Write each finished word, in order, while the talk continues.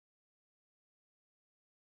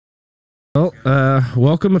Well,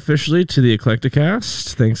 welcome officially to the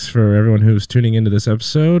ECLECTICAST. Thanks for everyone who's tuning into this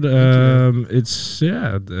episode. It's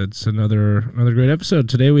another great episode.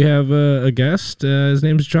 Today we have a guest. His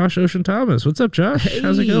name's Josh Ocean Thomas. What's up, Josh? Hey,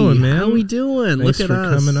 how's it going, man? How we doing? Thanks Look at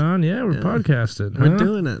us coming on. Yeah, we're podcasting. We're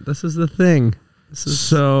doing it. This is the thing.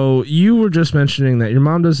 So you were just mentioning that your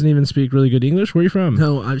mom doesn't even speak really good English. Where are you from?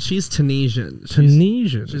 No, she's Tunisian.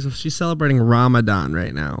 Tunisian. She's celebrating Ramadan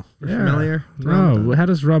right now. Familiar? No. How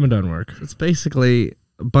does Ramadan work? It's basically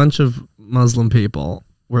a bunch of Muslim people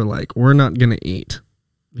were like, we're not gonna eat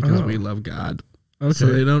because we love God. Okay. So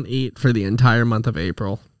they don't eat for the entire month of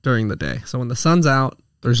April during the day. So when the sun's out,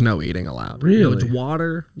 there's no eating allowed. Really? No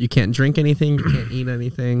water. You can't drink anything. You can't eat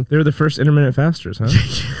anything. They were the first intermittent fasters, huh?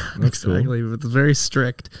 Yeah, exactly. Cool. It's very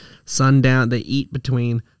strict. Sundown. They eat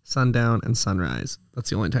between sundown and sunrise.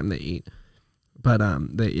 That's the only time they eat. But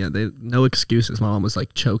they no excuses. My mom was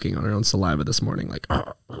like choking on her own saliva this morning. Like, I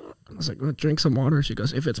was like, well, drink some water. She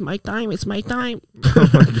goes, if it's my time, it's my time. Oh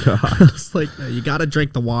my god! It's like, no, you got to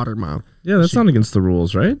drink the water, Mom. Yeah, that's not against the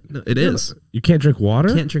rules, right? No, it is. You can't drink water.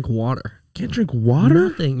 You can't drink water. Can't drink water?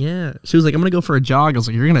 Nothing, yeah. She was like, I'm going to go for a jog. I was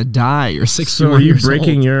like, you're going to die. You're 61 So are you years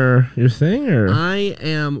breaking old. your thing? Or? I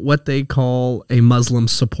am what they call a Muslim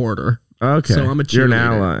supporter. Okay. So I'm a cheerleader. You're an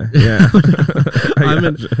ally. Yeah.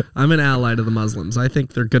 I'm an ally to the Muslims. I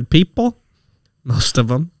think they're good people, most of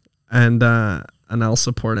them, and I'll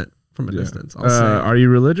support it from a distance. I'll say. Are you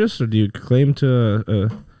religious, or do you claim to...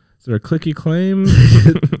 is there a clicky claim?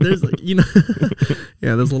 There's like,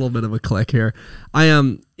 yeah, there's a little bit of a click here.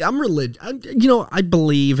 I'm religious. I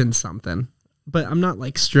believe in something, but I'm not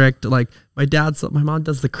like strict. Like my mom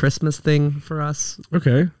does the Christmas thing for us.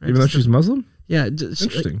 Okay, even though she's Muslim. Yeah,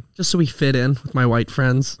 interesting. Just so we fit in with my white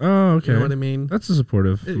friends. Oh, okay. You know what I mean? That's a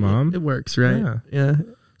supportive mom. It works, right? Yeah.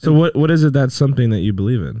 So what is it that's something that you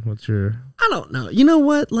believe in? What's your... I don't know. You know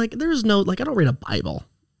what? Like there's no, like I don't read a Bible.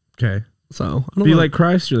 Okay. So do you like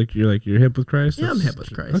Christ? You're hip with Christ? Yeah, I'm hip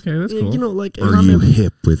with Christ. Okay, that's cool. Like are you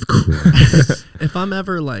hip with Christ? If I'm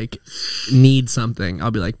ever like need something,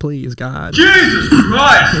 I'll be like, please God. Jesus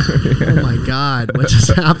Christ! Oh my God, what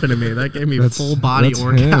just happened to me? That gave me full body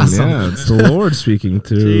orgasm. Yeah, it's the Lord speaking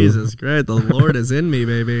to. Jesus Christ, the Lord is in me,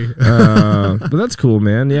 baby. But that's cool,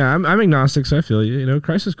 man. Yeah, I'm agnostic, so I feel you. You know,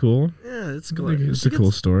 Christ is cool. Yeah, it's cool. It's a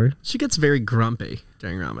cool story. She gets very grumpy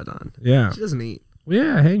during Ramadan. Yeah. She doesn't eat. Well,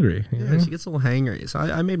 yeah, hangry. Yeah, she gets a little hangry. So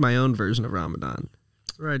I made my own version of Ramadan,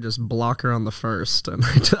 where I just block her on the first, and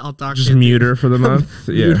I'll talk. Just mute her for the month.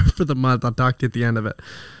 Mute her for the month. I'll talk to you at the end of it.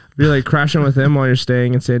 Be like crashing with them while you're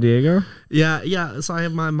staying in San Diego. Yeah. So I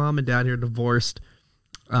have my mom and dad here, divorced,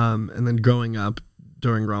 and then growing up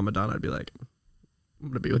during Ramadan, I'd be like, I'm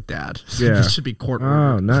gonna be with Dad. Yeah, this should be court ordered.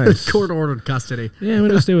 Oh, nice. Court ordered custody. Yeah, I'm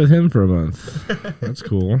gonna stay with him for a month. That's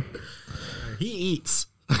cool. He eats.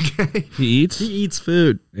 Okay. He eats? He eats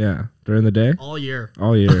food. Yeah. During the day? All year.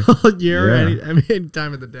 All year. All year. Yeah. Any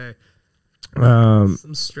time of the day.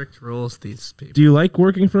 Some strict rules, these people. Do you like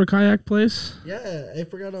working for a kayak place? Yeah, I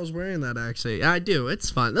forgot I was wearing that, actually. Yeah, I do. It's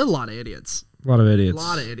fun. There's a lot of idiots. A lot of idiots. A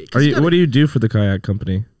lot of idiots. What do you do for the kayak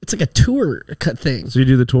company? It's like a tour cut thing. So you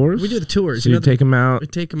do the tours? We do the tours. So you take them out, we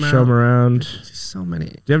take them out, show them around. So many.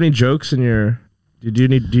 Do you have any jokes in your... Do you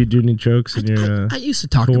need jokes in your... I used to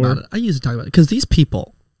talk about it. Because these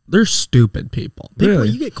people... They're stupid people. Really?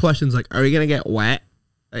 You get questions like, are you going to get wet?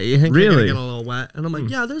 You think you're going to get a little wet? And I'm like,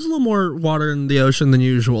 yeah, there's a little more water in the ocean than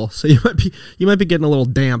usual. So you might be getting a little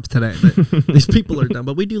damp today. But these people are dumb.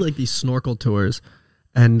 But we do like these snorkel tours.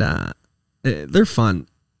 And they're fun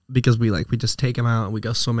because we just take them out and we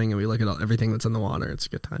go swimming and we look at everything that's in the water. It's a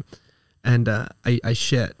good time. And I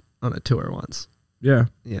shit on a tour once. Yeah.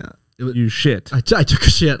 Yeah. You shit. I took a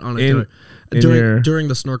shit on a tour. During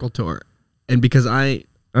the snorkel tour. And because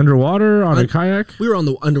underwater on a kayak? We were on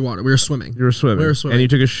the underwater. We were swimming. You were swimming. We were swimming. And you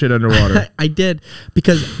took a shit underwater. I did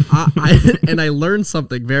because I learned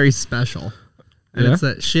something very special. And it's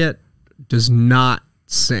that shit does not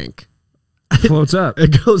sink. It floats up.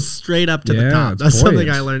 It goes straight up to the top. That's buoyant. something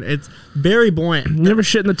I learned. It's very buoyant. You never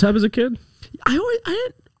shit in the tub as a kid? I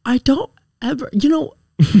don't ever,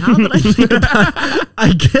 now that I think about it,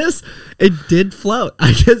 I guess it did float.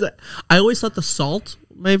 I always thought the salt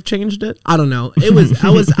may have changed it. I don't know. I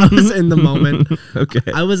was in the moment.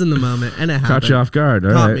 Okay. I was in the moment, and it happened. Caught you off guard.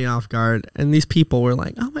 Caught me off guard, and these people were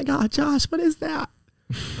like, "Oh my God, Josh, what is that?"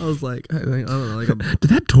 I was like, I don't know,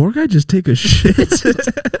 did that tour guy just take a shit? They're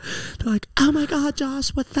like, "Oh my God, Josh,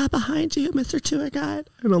 what's that behind you, Mr. Tour Guide?"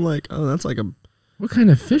 And I'm like, "Oh, that's like a." What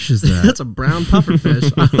kind of fish is that? That's a brown puffer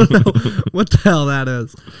fish. I don't know what the hell that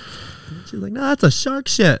is. She's like, no, that's a shark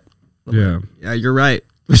shit. I'm like, yeah, you're right.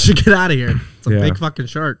 We should get out of here. It's a big fucking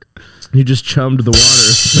shark. You just chummed the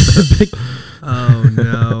water. Oh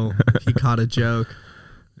no, he caught a joke.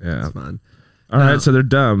 Yeah, that's fun. All right, so they're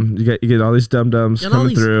dumb. You get all these dum-dums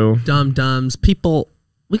coming through. Dum-dums. People.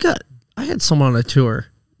 I had someone on a tour.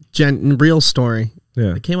 Real story.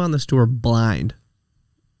 Yeah. They came on this tour blind.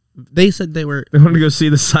 They said they wanted to go see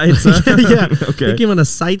the sights. Huh? Yeah. Okay. They came on a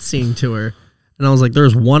sightseeing tour. And I was like,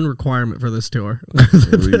 there's one requirement for this tour.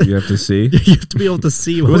 You have to see? You have to be able to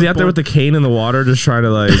see. Was he out there with the cane in the water just trying to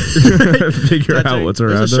like figure out what's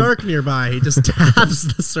around him? There's a shark nearby. He just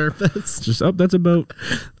taps the surface. Just, that's a boat.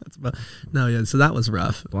 That's a boat. No, yeah, so that was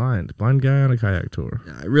rough. Blind guy on a kayak tour.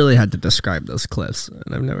 Yeah, I really had to describe those cliffs.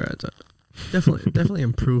 And I've never had to. Definitely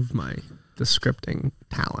improve my descripting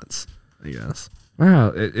talents, I guess. Wow.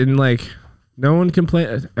 And like... No one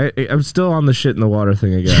complained. I'm still on the shit in the water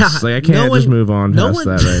thing, I guess. Yeah, like, I can't just move on past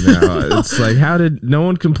that right now. No. It's like, how did no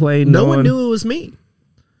one complain? No one knew it was me.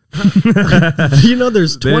 You know,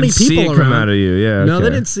 there's 20 people see it around. Come out of you, yeah. No,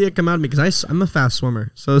 they didn't see it come out of me because I'm a fast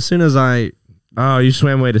swimmer. So as soon as oh, you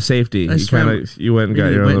swam way to safety. You went and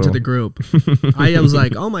got your own went to the group. I was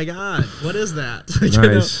like, oh my god, what is that? Nice. You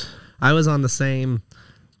know, I was on the same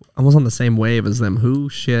wave as them. Who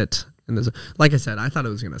shit. And like I said, I thought it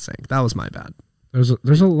was gonna sink. That was my bad. There's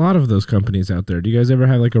a lot of those companies out there. Do you guys ever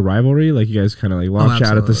have like a rivalry? Like you guys kind of like launch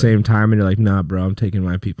out at the same time, and you're like, nah, bro, I'm taking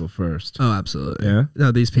my people first. Oh, absolutely. Yeah.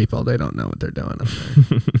 No, these people, they don't know what they're doing up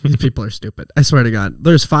there. These people are stupid. I swear to God.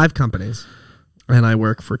 There's 5 companies, and I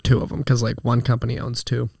work for 2 of them because like one company owns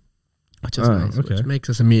 2, which is nice. Okay. Which makes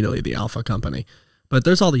us immediately the alpha company. But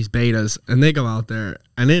there's all these betas, and they go out there,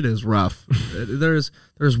 and it is rough. There's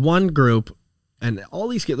one group. And all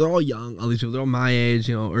these kids, they're all young. All these people, they're all my age,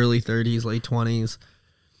 you know, early 30s, late 20s.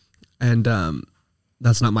 And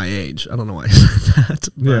that's not my age. I don't know why I said that.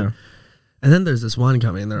 But, yeah. And then there's this one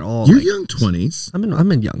company, and they're all You're young 20s. I'm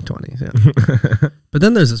in young 20s, yeah. But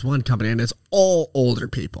then there's this one company, and it's all older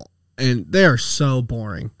people. And they are so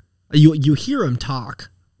boring. You hear them talk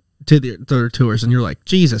to their tours, and you're like,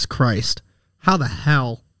 Jesus Christ, how the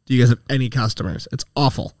hell do you guys have any customers? It's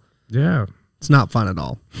awful. Yeah. It's not fun at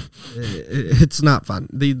all. It's not fun.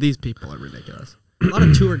 These people are ridiculous. A lot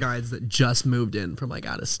of tour guides that just moved in from like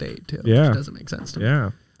out of state too. Yeah, which doesn't make sense to me.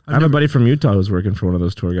 Yeah, I have a buddy from Utah who's working for one of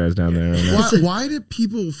those tour guys down there. Why do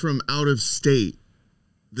people from out of state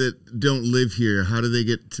that don't live here? How do they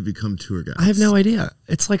get to become tour guides? I have no idea.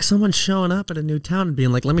 It's like someone showing up at a new town and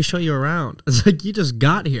being like, "Let me show you around." It's like you just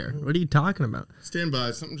got here. What are you talking about? Stand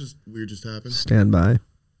by. Something just weird just happened. Stand by.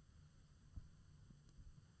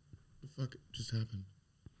 Fuck just happened?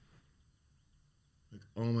 Like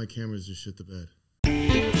all my cameras just shit the bed.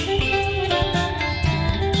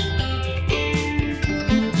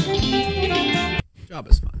 Job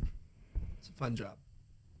is fun. It's a fun job.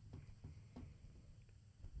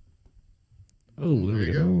 Oh, there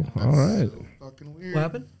we go. All right. So fucking weird. What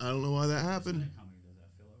happened? I don't know why that happened.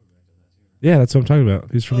 Yeah, that's what I'm talking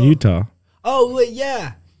about. He's from Utah. Oh, wait,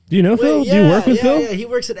 yeah. Do you know Phil? Yeah, do you work with Phil? Yeah, he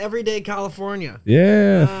works at Everyday California.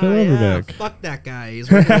 Yeah, Phil Overbeck. Yeah, fuck that guy.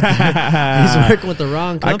 He's working with the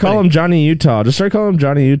wrong company. I call him Johnny Utah. Just start calling him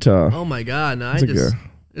Johnny Utah. Oh my God! No, I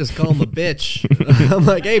just call him a bitch. I'm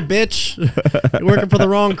like, hey, bitch, you're working for the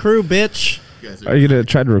wrong crew, bitch. Are you gonna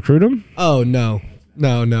try to recruit him? Oh no.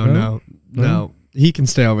 He can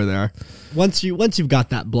stay over there. Once you've got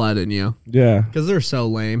that blood in you. Yeah. Because they're so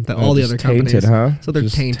lame that all the other companies. Tainted, huh? So they're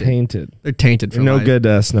just tainted. They're tainted for You're no life. good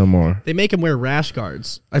to us no more. They make him wear rash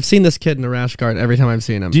guards. I've seen this kid in a rash guard every time I've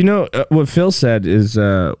seen him. Do you know what Phil said is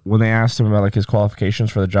when they asked him about like his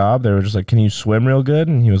qualifications for the job, they were just like, "Can you swim real good?"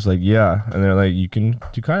 And he was like, "Yeah." And they're like, "You can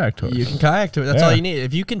do kayak tours. You can kayak tour. That's all you need.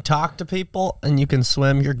 If you can talk to people and you can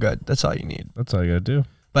swim, you're good. That's all you need. That's all you gotta do."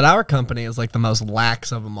 But our company is like the most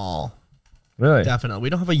lax of them all. Really? Definitely. We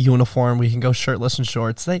don't have a uniform. We can go shirtless and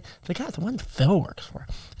shorts. They got the one Phil works for.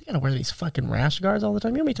 They gotta wear these fucking rash guards all the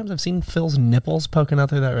time. You know how many times I've seen Phil's nipples poking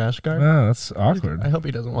out through that rash guard? Oh, that's awkward. I hope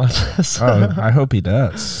he doesn't watch this. Oh, I hope he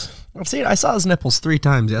does. I saw his nipples 3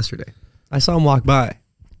 times yesterday. I saw him walk by.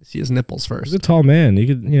 See his nipples first. He's a tall man. You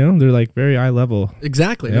could, they're like very eye level.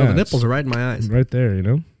 Exactly. Yeah, no, the nipples are right in my eyes. Right there,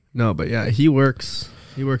 No, but yeah, he works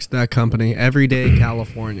at that company, Everyday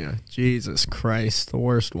California. Jesus Christ, the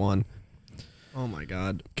worst one. Oh my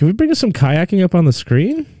God. Can we bring us some kayaking up on the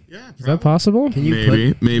screen? Yeah, probably. Is that possible? Can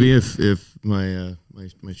you maybe if my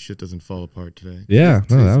my shit doesn't fall apart today. Yeah,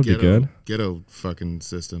 no, that would be good. Ghetto fucking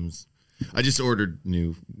systems. I just ordered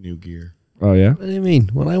new gear. Oh yeah. What do you mean?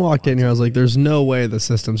 When I walked in here, I was like, "There's no way the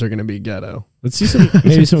systems are going to be ghetto." Let's see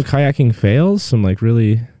maybe some kayaking fails, some like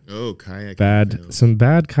really kayaking bad fails. Some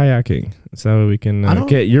bad kayaking. So we can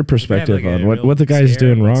get your perspective on what the guy's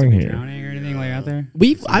doing wrong here. Or anything like that? out there?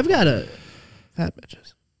 I've got a fat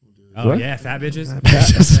bitches. Oh What? yeah, fat bitches.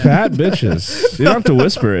 Fat bitches. You don't have to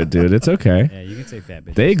whisper it, dude. It's okay. Yeah, you can say fat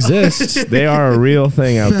bitches. They exist. They are a real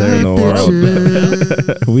thing out there in the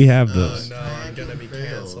world. We have those. No, I'm gonna be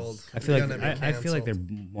canceled. I feel like they're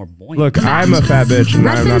more buoyant. Look, I'm a fat bitch and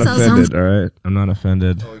I'm not offended. All right, I'm not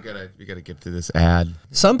offended. Oh, we gotta get to this ad.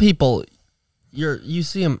 Some people, you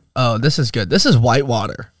see them. Oh, this is good. This is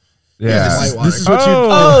Whitewater. Yeah, This is what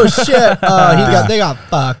Oh shit! They got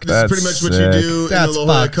fucked. This is pretty much what you do That's in the La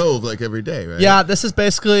Jolla fucked. Cove, like every day, right? Yeah, this is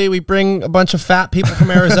basically we bring a bunch of fat people from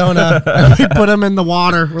Arizona and we put them in the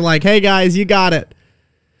water. We're like, hey guys, you got it.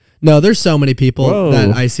 No, there's so many people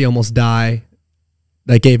that I see almost die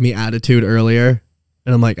that gave me attitude earlier,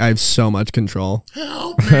 and I'm like, I have so much control.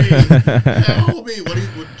 Help me! Help me!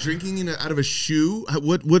 What drinking out of a shoe?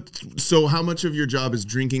 So how much of your job is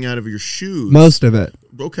drinking out of your shoes? Most of it.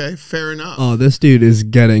 Okay, fair enough. Oh, this dude is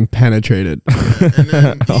getting penetrated. And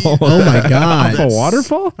then Oh my god! A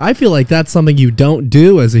waterfall? I feel like that's something you don't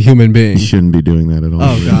do as a human being. You shouldn't be doing that at all.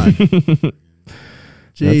 Oh god.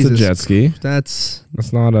 Jesus. That's a jet ski. That's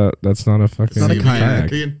not a fucking. not a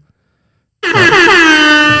kayak. Ian.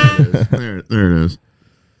 There it is.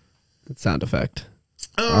 sound effect.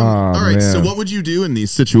 All right. Man. So, what would you do in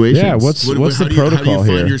these situations? Yeah, what's the protocol how do you find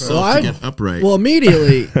here? yourself to get upright? Well,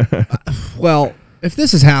 immediately. Well, if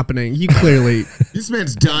this is happening, you clearly this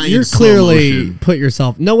man's dying. you're in slow clearly motion. put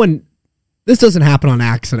yourself. No one. This doesn't happen on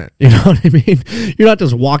accident. You know what I mean? You're not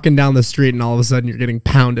just walking down the street and all of a sudden you're getting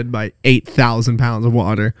pounded by 8,000 pounds of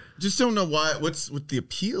water. Just don't know why. What the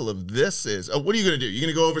appeal of this is? What are you gonna do? You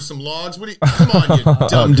gonna go over some logs? What? Come on, you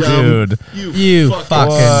dumb dude. You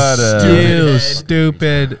fucking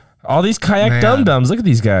stupid. All these kayak dum dums. Look at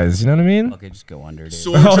these guys. You know what I mean? Okay, just go under, dude.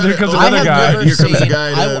 So there comes another guy. Here comes the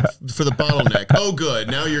guy for the bottleneck. Oh, good.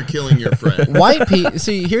 Now you're killing your friend. White people.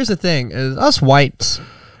 See, here's the thing: is us whites.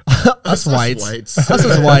 Us whites. Us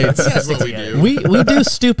as whites. That's what we do. We do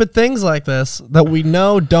stupid things like this that we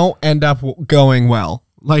know don't end up going well,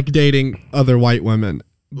 like dating other white women.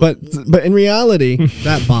 But in reality,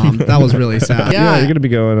 that bombed. That was really sad. Yeah, you're gonna be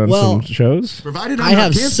going on some shows. Provided I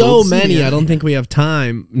have so many. I don't think we have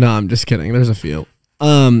time. No, I'm just kidding. There's a few.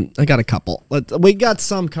 I got a couple. We got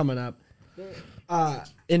some coming up.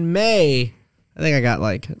 In May, I think I got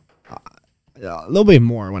like there'll be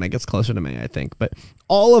more when it gets closer to May, I think. But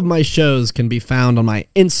all of my shows can be found on my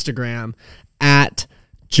Instagram at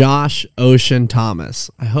Josh Ocean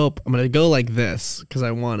Thomas. I hope I'm gonna go like this because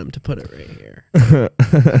I want him to put it right here. Yeah,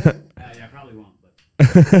 I probably won't.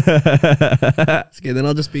 But Okay, then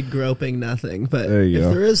I'll just be groping nothing. But There you if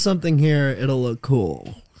go. there is something here, it'll look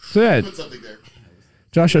cool. So yeah, Put something there.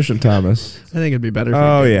 Josh Ocean Thomas. I think it'd be better. If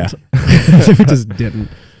Oh we yeah. didn't. If we just didn't.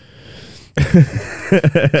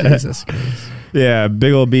 Jesus Christ. Yeah,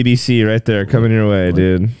 big old BBC right there coming your way,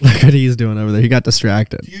 dude. Look what he's doing over there. He got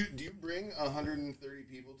distracted. Do you bring 130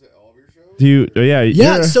 people to all of your shows? Do you? Yeah.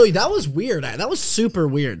 Yeah, so that was weird. That was super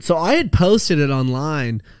weird. So I had posted it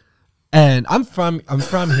online, and I'm from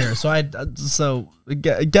here, so I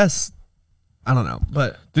guess I don't know,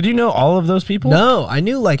 but Did you know all of those people? no, I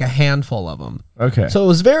knew like a handful of them. Okay. So it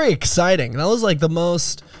was very exciting. That was like the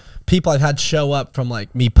most people I've had show up from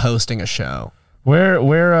like me posting a show. Where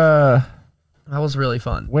That was really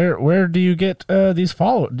fun. where do you get these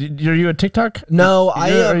followers? Are you a TikTok? No,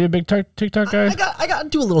 Are you a big TikTok guy? I got to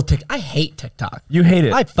do a little TikTok. I hate TikTok. You hate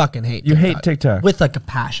it. I fucking hate You TikTok. hate TikTok. With like a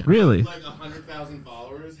passion. Really? Like 100,000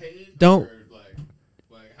 followers hated? Don't- Or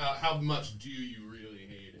like how much do you really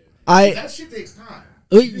hate it? I That shit takes time.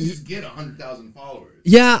 Uh, You can just get 100,000 followers.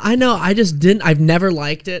 Yeah, I know. I just didn't. I've never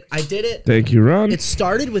liked it. I did it. Thank you, Ron. It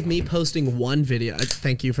started with me posting one video.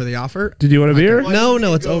 Thank you for the offer. Did you want a beer? No,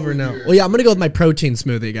 it's go over with now. your- Well, yeah, I'm gonna go with my protein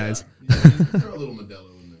smoothie, guys. Yeah, you can throw a little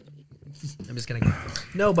Modelo in there. I'm just gonna.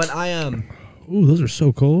 No, but I Ooh, those are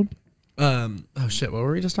so cold. oh shit, what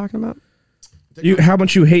were we just talking about? How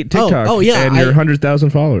much you hate TikTok? oh, yeah, and your 100,000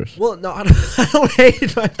 followers. Well, no, I don't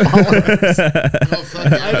hate my followers. Oh, fuck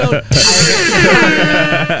yeah.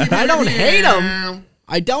 I don't hate them.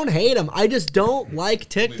 I don't hate them. I just don't like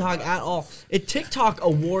TikTok at all. TikTok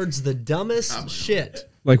awards the dumbest shit.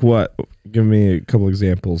 Like what? Give me a couple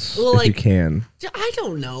examples Well, if you like- can. I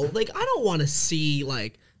don't know. Like, I don't want to see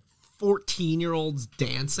like 14-year-olds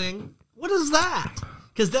dancing. What is that?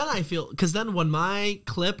 Because then when my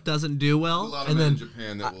clip doesn't do well, A lot of and men then in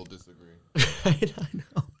Japan that will disagree. I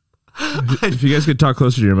know. If you guys could talk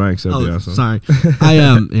closer to your mics, that'd be awesome. Sorry.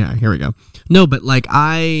 Yeah, here we go. No, but like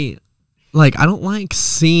I don't like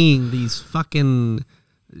seeing these fucking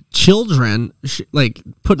children like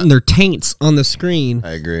putting their taints on the screen.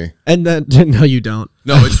 I agree. And then no, you don't.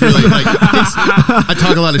 No, it's really like I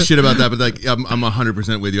talk a lot of shit about that, but like I'm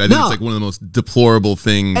 100% with you. I think it's like one of the most deplorable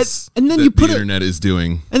things and then that you put the internet is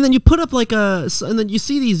doing. And then you put up like and then you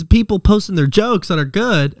see these people posting their jokes that are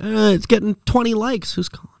good. It's getting 20 likes. Who's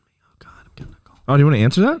calling me? Oh God, I'm getting a call. Oh, do you want to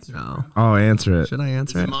answer that? No. Oh, answer it. Should I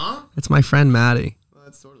answer it? Mom? It's my friend Maddie. Well,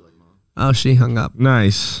 that's sort of like mom. Oh, she hung up.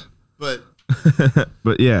 Nice. But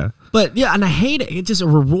But yeah. But yeah, and I hate it. It just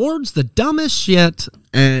rewards the dumbest shit,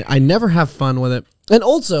 and I never have fun with it. And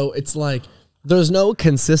also, it's like there's no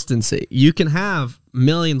consistency. You can have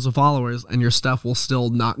millions of followers, and your stuff will still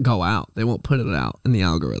not go out. They won't put it out in the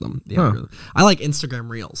algorithm. I like Instagram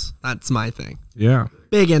Reels. That's my thing. Yeah.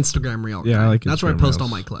 Big Instagram Reel. Yeah, I like That's where I Instagram post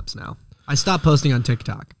Reels. all my clips now. I stopped posting on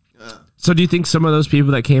TikTok. So do you think some of those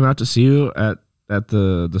people that came out to see you at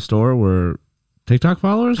the store were TikTok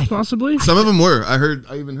followers, possibly? some of them were. I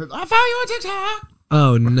even heard. I follow you on TikTok.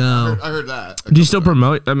 Oh no! I heard that. Do you still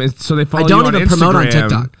promote? I mean, so they follow I you don't on even Instagram. promote on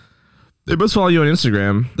TikTok. They must follow you on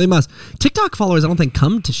Instagram. They must. TikTok followers, I don't think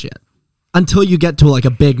come to shit until you get to like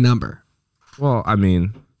a big number. Well, I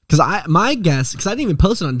mean, because my guess, because I didn't even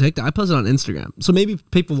post it on TikTok, I posted it on Instagram. So maybe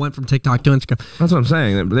people went from TikTok to Instagram. that's what I'm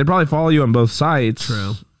saying. They probably follow you on both sites.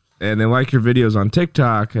 True. And they like your videos on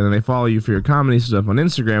TikTok, and then they follow you for your comedy stuff on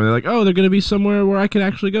Instagram. And they're like, oh, they're going to be somewhere where I can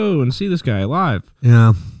actually go and see this guy live.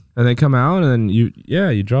 Yeah. And they come out, and then you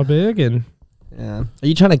draw big, and Yeah. Are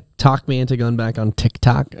you trying to talk me into going back on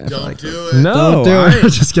TikTok? Don't do it. no, Don't do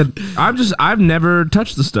it. Just kidding. I've never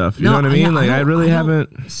touched the stuff. You know what I mean? Like I really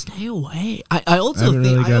haven't. Stay away. I also haven't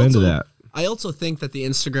think really got into that. I also think that the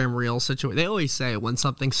Instagram Reel situation. They always say when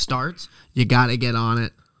something starts, you got to get on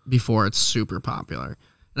it before it's super popular.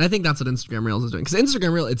 And I think that's what Instagram Reels is doing. Because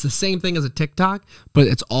Instagram Reel, it's the same thing as a TikTok, but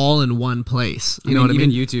it's all in one place. You know what I mean?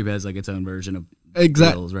 Even YouTube has like its own version of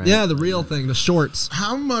Exactly. Reels, right? Yeah, the real thing, the shorts.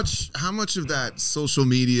 How much of that social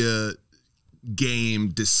media game,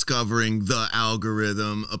 discovering the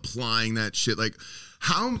algorithm, applying that shit, like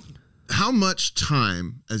how much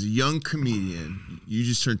time as a young comedian, you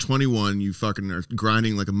just turned 21, you fucking are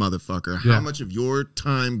grinding like a motherfucker. Yeah. How much of your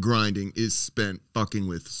time grinding is spent fucking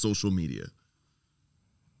with social media?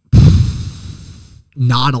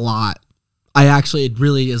 Not a lot. It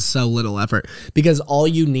really is so little effort because all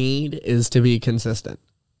you need is to be consistent,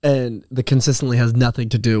 and the consistently has nothing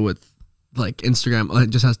to do with like Instagram. It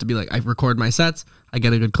just has to be like I record my sets, I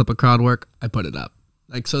get a good clip of crowd work, I put it up.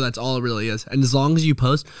 Like, so that's all it really is. And as long as you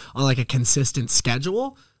post on like a consistent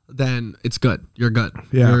schedule, then it's good. You're good.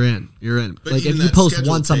 Yeah. You're in. But like if even you that post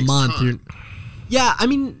schedule once a takes month, time. yeah, I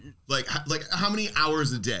mean, Like how many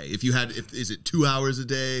hours a day? Is it 2 hours a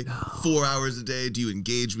day, 4 hours a day? Do you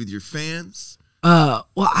engage with your fans? well,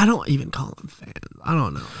 I don't even call them fans. I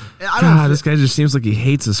don't know. God, this guy just seems like he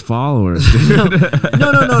hates his followers. Dude.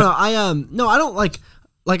 No. I don't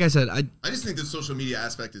like I said, I just think the social media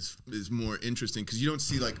aspect is more interesting because you don't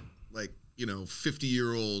see like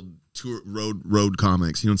 50-year-old road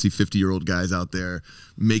comics. You don't see 50-year-old guys out there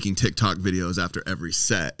making TikTok videos after every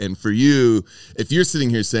set. And for you, if you're sitting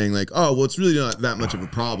here saying like, oh, well, it's really not that much of a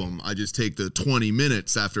problem. I just take the 20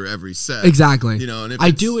 minutes after every set. Exactly. You know, and if I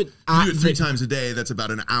do it. You do it 3 times a day. That's about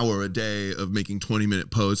an hour a day of making 20-minute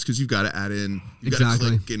posts because you've got to add in, you've got to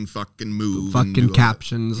click and fucking move, and do fucking all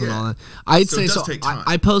captions that. and all Yeah. that. I'd So say it does so. take time.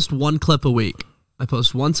 I post one clip a week. I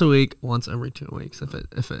post once a week, once every 2 weeks if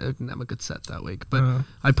I didn't have a good set that week. But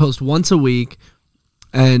I post once a week,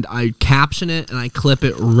 and I caption it and I clip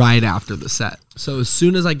it right after the set. So as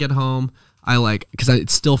soon as I get home, because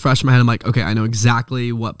it's still fresh in my head. I'm like, okay, I know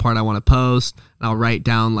exactly what part I want to post, and I'll write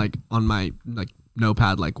down like on my like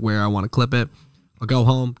notepad like where I want to clip it. I'll go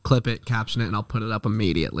home, clip it, caption it, and I'll put it up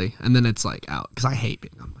immediately. And then it's like out because I hate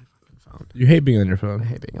being on my fucking phone. You hate being on your phone. I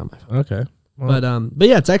hate being on my phone. Okay. Well, But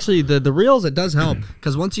yeah, it's actually the reels. It does help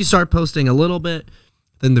because once you start posting a little bit,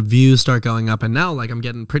 then the views start going up. And now, like, I'm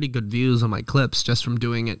getting pretty good views on my clips just from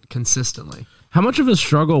doing it consistently. how much of a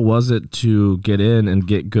struggle was it to get in and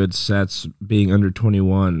get good sets being under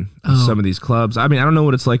 21 in some of these clubs? I mean, I don't know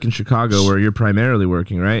what it's like in Chicago where you're primarily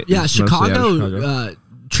working, right? Yeah, It's mostly out of Chicago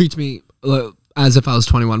treats me as if I was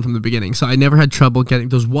 21 from the beginning. So I never had trouble getting.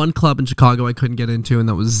 There was one club in Chicago I couldn't get into, and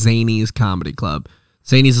that was Zany's Comedy Club.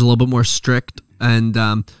 Zany's is a little bit more strict, and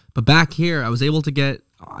but back here I was able to get.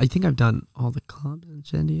 I think I've done all the clubs in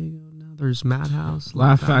San Diego now. There's Madhouse,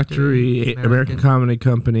 Laugh Factory, American Comedy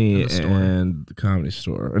Company, and the Comedy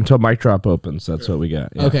Store. Until Mic Drop opens, that's what we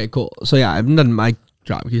got. Yeah. Okay, cool. So yeah, I haven't done Mic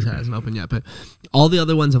Drop because it hasn't opened yet, but all the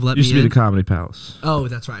other ones have let me in. Used to be the Comedy Palace. Oh,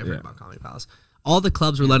 that's right. I've heard about Comedy Palace. All the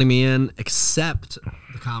clubs were letting me in except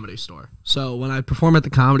the Comedy Store. So when I perform at the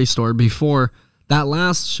Comedy Store, before That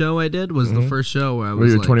last show I did was the first show where I was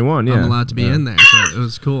you were like, 21, yeah. I'm allowed to be in there, so it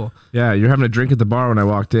was cool. Yeah, you're having a drink at the bar when I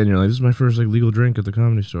walked in. You're like, this is my first like legal drink at the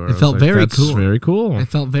Comedy Store. It felt very That's cool. very cool. It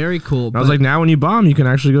felt very cool. I was like, now when you bomb, you can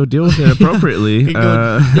actually go deal with it appropriately.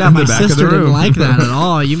 yeah, in my the back of the sister didn't room. like that at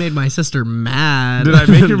all. You made my sister mad. Did I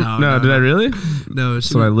make her? No, Did I really? No,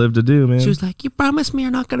 That's what I live to do, man. she was like, you promised me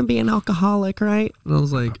you're not going to be an alcoholic, right? And I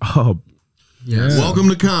was like, oh, yes. Welcome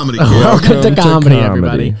to comedy. Welcome to comedy,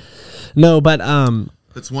 everybody. No, but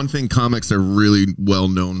That's one thing comics are really well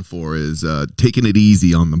known for is taking it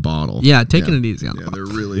easy on the bottle. yeah, taking it easy on the They're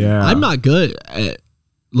really. yeah. I'm not good at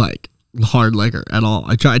like hard liquor at all.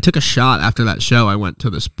 I took a shot after that show. I went to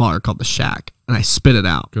this bar called the Shack and I spit it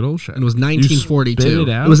out. Good old shit. And it was You 1942. spit it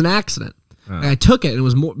out? It was an accident. And I took it and it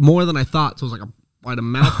was more than I thought. So it was like I had a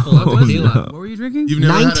mouthful of tequila. What were you drinking? You've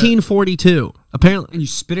never had 1942. Apparently, And you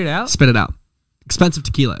spit it out? spit it out. Expensive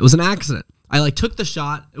tequila. It was an accident. I like took the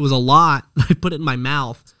shot. It was a lot. I put it in my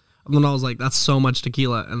mouth. And then I was like, that's so much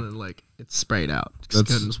tequila. And then like it sprayed out. Just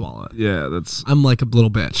couldn't swallow it. Yeah, that's. I'm like a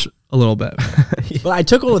little bitch. A little bit. But I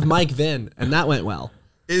took one with Mike Vinn and that went well.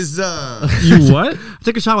 Is You what? I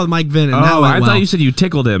took a shot with Mike Vinn and that Oh, went I well. thought you said you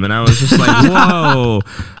tickled him, and I was just like, whoa.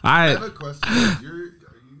 I have a question. Are you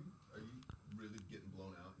really getting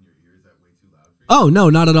blown out in your ear? Is that way too loud for you? Oh, no,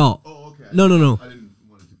 not at all. Oh, okay. No. I didn't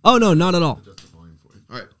want to Oh, no, not at all. adjust the volume for you.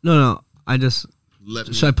 All right. No. I just, Let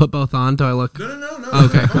me. should I put both on? Do I look? No.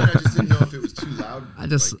 Okay, That's fine. I just didn't know if it was too loud. I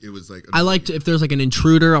just- Like, it was like. I like to, if there's like an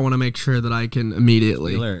intruder, I want to make sure that I can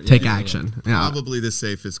immediately Alert. take Yeah. action. Yeah. Probably the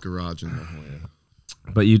safest garage in the whole.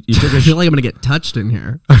 But you took I a feel like I'm gonna get touched in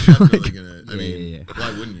here. I'm really gonna. I mean, Yeah.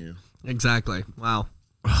 why wouldn't you? Exactly. Wow.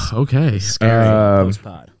 Okay.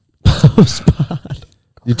 Post-pod.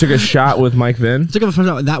 You took a shot with Mike Vinn? Took a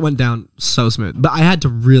shot. That went down so smooth, but I had to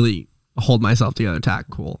really hold myself together to act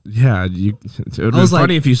cool. Yeah. It would have been was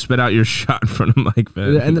funny like- if you spit out your shot in front of Mike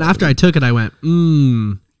Vinn. And then after I took it, I went,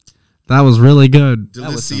 that was really good.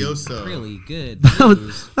 Delicioso. Really good.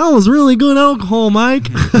 That was really good alcohol, Mike.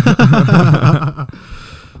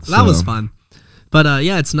 That was fun. But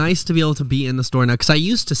yeah, it's nice to be able to be in the store now because I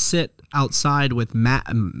used to sit outside with Matt,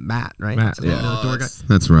 right? Matt, So, yeah. the door guy.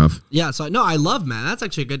 That's rough. Yeah, so no, I love Matt. That's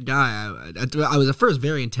actually a good guy. I was at first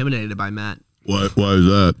very intimidated by Matt. Why is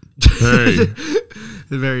that? Hey.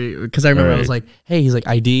 Because I remember I Right. was like, hey, he's like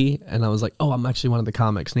ID, and I was like, oh, I'm actually one of the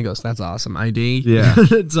comics, and he goes, that's awesome, ID. Yeah.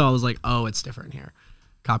 So I was like, oh, it's different here.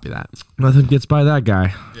 Copy that. Nothing gets by that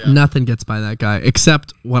guy. Yeah. Nothing gets by that guy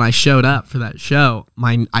except when I showed up for that show,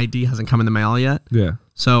 my ID hasn't come in the mail yet. Yeah.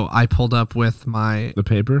 So I pulled up with my The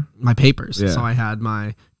paper? papers. Yeah. So I had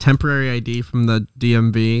my temporary ID from the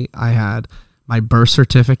DMV. I had my birth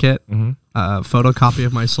certificate, a photocopy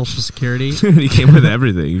of my social security, He came with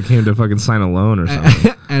everything. You came to fucking sign a loan or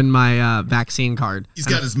something. and my vaccine card. He's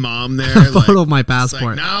got his mom there. A photo like, of my it's like,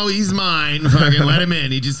 passport. no, he's mine. Fucking let him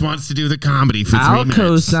in. He just wants to do the comedy for 3 I'll minutes.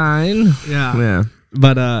 co-sign. Yeah. Yeah.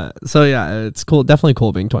 But so yeah, it's cool. Definitely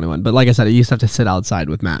cool being 21. But like I said, I used to have to sit outside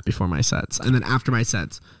with Matt before my sets, and then after my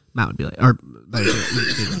sets, Matt would be like, "Or like,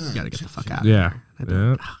 you gotta get the fuck out." Yeah. Of here. I'd be Yeah.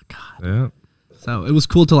 like, oh god. Yeah. So it was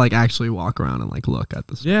cool to like actually walk around and like look at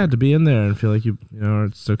this. Yeah, to be in there and feel like you know,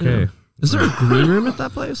 it's okay. Is there a green room at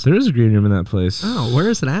that place? There is a green room in that place. Oh, where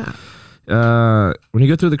is it at? When you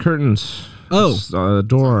go through the curtains, Oh. it's, the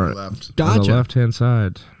door On the left. on the Gotcha. left-hand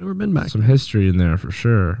side. Never been back. Some history in there for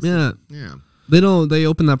sure. Yeah, Yeah. they don't. They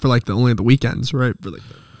open that for like only the weekends, right? For like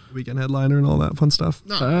the weekend headliner and all that fun stuff.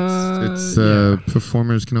 No, yeah.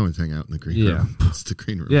 performers can always hang out in the green Yeah. room. It's the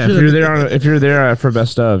green room. Yeah, if you're there for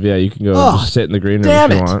best of, yeah, you can go Oh, just sit in the green room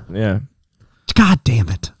damn if you it. want. Yeah. God damn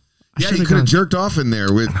it! Yeah, you could have jerked off in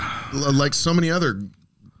there with like so many other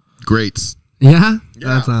greats. Yeah, Yeah.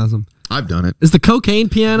 that's awesome. I've done it. Is the cocaine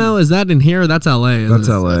piano? Is that in here? That's LA. isn't That's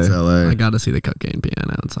it? LA. That's LA. I got to see the cocaine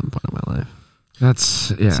piano at some point in my life.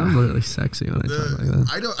 That's It sounds yeah. really sexy when I talk like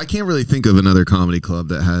that. I can't really think of another comedy club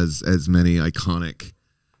that has as many iconic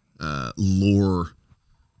lore.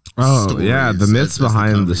 Oh stories yeah, the as myths the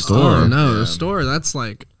behind the comedy store. Oh no, Yeah. the store. That's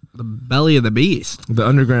like the belly of the beast. The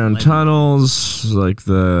underground tunnels, like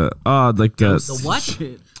the What?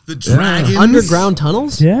 The dragons. Underground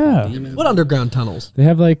tunnels? Yeah. What underground tunnels? They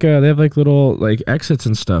have like little like exits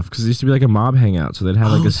and stuff because it used to be like a mob hangout, so they'd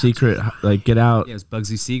have like a secret like get out. Yeah, it was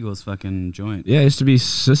Bugsy Siegel's fucking joint. Yeah, it used to be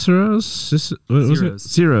Cicero's. What was it?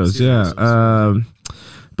 Ciro's. Yeah.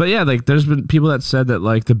 But yeah, like there's been people that said that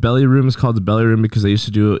like the belly room is called the belly room because they used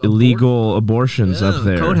to do illegal abortions Yeah, up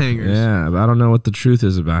there. coat hangers. Yeah, but I don't know what the truth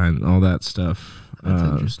is behind all that stuff. That's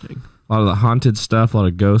interesting. A lot of the haunted stuff, a lot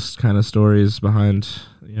of ghost kind of stories behind,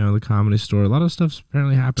 the comedy store. A lot of stuff's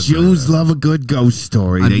apparently happened. Jews love a good ghost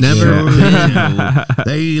story. I've They never- sure do.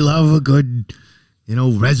 They love a good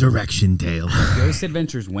resurrection tale. Ghost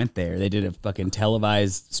Adventures went there. They did a fucking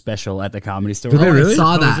televised special at the Comedy Store. Did they really? I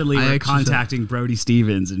saw that. Supposedly I were actually contacting Brody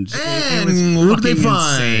Stevens and And it was what did they fucking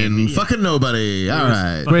find? insane. Yeah. Fucking nobody. All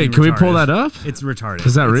right. fucking Wait, can we pull retarded. that up? It's retarded.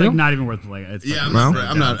 Is that it's real? Like not even worth playing. It's Yeah,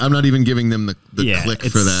 fucking I'm not even giving them the yeah, click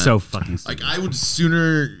it's for that. so fucking like stupid. I would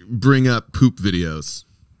sooner bring up poop videos.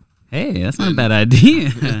 Hey, that's not a bad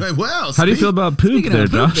idea. Well, How do you feel about poop Speaking there,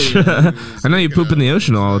 of poop Josh? I know you poop in the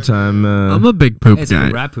ocean all the time. I'm a big poop It's guy.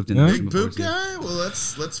 a rat pooped in the ocean big before. poop too. guy? Well,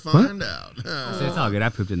 let's find out. It's all good. I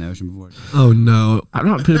pooped in the ocean before. Oh no. I'm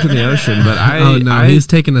not pooping in the ocean, but Oh no, he's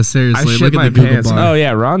taking us I seriously. shit Look my at the Google pants. bar. Oh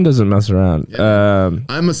yeah, Ron doesn't mess around.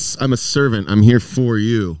 I'm a servant. I'm here for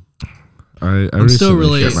you. I I'm still recently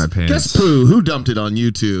really- shit my pants. Guess poo. Who dumped it on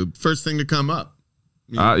YouTube? First thing to come up.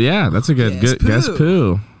 Yeah, that's a good Guess guess poo.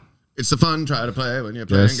 poo. It's a fun try to play when you're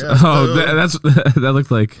playing. Yes. Guess Oh, poo. that's that looked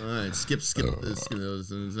like. All right, skip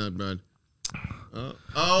those. It's not bad. It's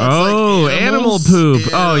Oh, like animal animals. poop.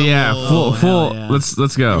 Oh yeah, full. hell yeah. Let's You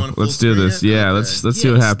go. wanna full Let's do screen this. it? Yeah, Okay. let's see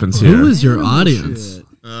what happens here. Who is your audience?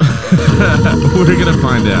 We're gonna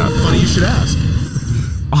find out. Funny you should ask.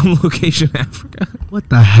 On location, Africa. What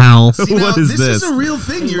the hell? See, What now, is this this? is a real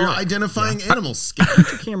thing. You're identifying animals. Skip.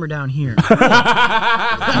 Camera down here.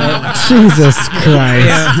 Jesus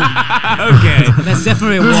Christ. Okay, That's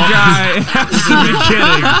definitely a this wall. guy has to be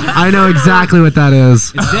kidding. I know exactly what that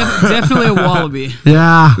is. It's definitely a wallaby.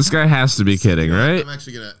 Yeah. This guy has to be kidding, right? I'm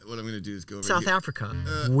actually what I'm gonna do is go over South here. Africa,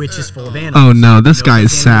 which is full of animals. Oh no, this You know guy what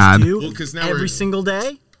is those sad. animals do Well, 'cause now every we're- single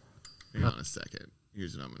day. Hang on a second.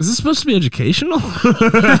 Here's what I'm Is this supposed to be educational?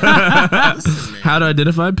 gonna. How to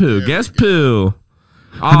identify poo? Guess poo.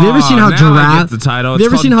 Have you ever seen how now I giraffes? get the title. Have you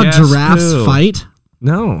It's ever seen called how Guess giraffes Poo. fight?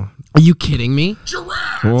 No. Are you kidding me?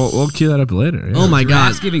 Giraffe. We'll cue that up later. Yeah. Oh my god.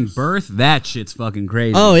 Giraffes giving birth, that shit's fucking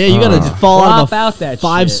crazy. Oh yeah, you gotta fall out of Flop out that a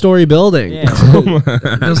 5-story building Yeah,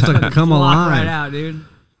 just to come flop right alive. out, dude.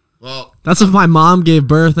 Well, That's if my mom gave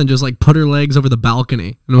birth and just like put her legs over the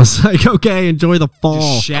balcony and was like, "Okay, enjoy the fall."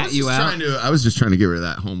 Just shat you out. I was just trying to get rid of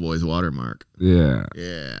that homeboy's watermark. Yeah.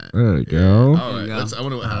 Yeah. There we go. All right. go. I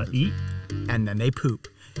wonder what happens. Eat, and then they poop.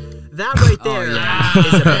 That right there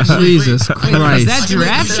is a Jesus Is Christ. that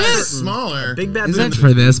giraffe It's shit? smaller. big bad Is boom. that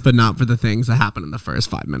for this, but not for the things that happen in the first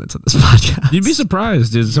 5 minutes of this podcast? You'd be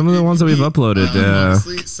surprised, dude. Some of the ones that we've uploaded.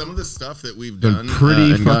 Honestly, some of the stuff that we've been done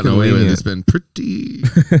pretty and gotten fucking away with lenient. has been pretty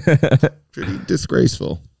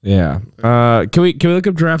disgraceful. Yeah. Can we look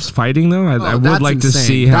up giraffes fighting though? I would That's like to insane.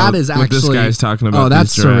 see how that is what this actually, guy's talking about. Oh,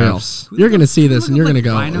 that's these giraffes. surreal. You're gonna see this and you're gonna Like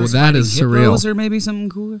go, "Well, rhinos that is fighting surreal." hippos or maybe something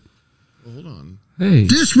cooler. Hold on. Hey.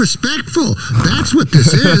 Disrespectful. That's what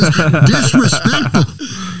this is. Disrespectful.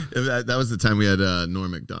 That was the time we had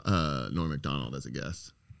Norm Macdonald as a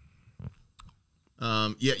guest.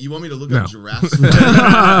 Yeah, you want me to look up giraffes?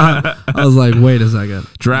 I was like, wait a second.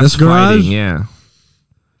 Giraffes This garage? fighting, yeah.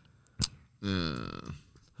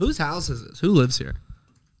 Whose house is this? Who lives here?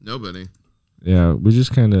 Nobody. Yeah, we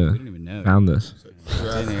just kind I of don't even know. found this.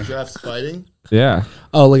 Giraffes fighting? Yeah.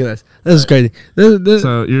 Oh, look at this. This is crazy. This,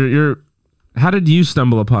 So you're how did you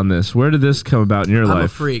stumble upon this? Where did this come about in your I'm a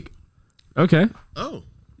life? freak. Okay. Oh.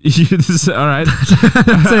 This, all right.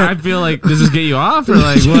 I feel like does this get you off or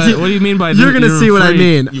like what? What do you mean by You're gonna see what I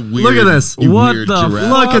mean. You Look at weird- this. you What weird the giraffe.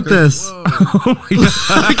 Look at this. Oh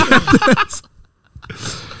my god!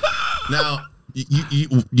 Now,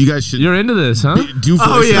 you guys should You're into this, huh? do voices.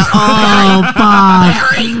 Oh yeah. Oh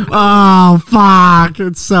fuck. Oh fuck.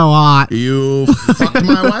 It's so hot. You fucked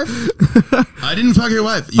my wife? I didn't fuck your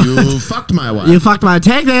wife. You fucked my wife. You fucked my.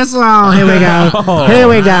 Take this. Oh, here we go. Here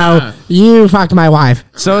we go. You fucked my wife.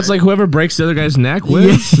 So it's like whoever breaks the other guy's neck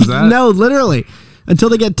wins. Is that No, literally. Until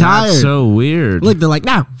they get tired. That's so weird. Look, they're like,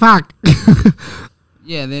 no, fuck.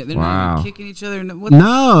 Yeah, they're Wow. not even kicking each other. What the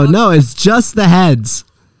No, fuck? no, it's just the heads.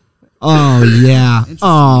 Oh yeah. Interesting,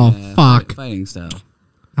 Oh yeah, fuck. Fighting style.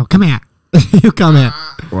 Oh, come here. You come here.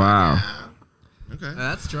 Wow. Okay.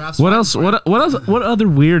 That's giraffes. What else? What else? What other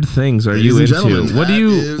weird things are you Ladies and into? gentlemen, What do that you?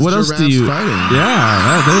 is What else do giraffes you? fighting.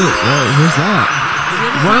 Yeah. Who's that?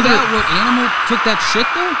 Find out what animal took that shit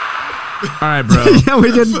though? All right, bro. Yeah,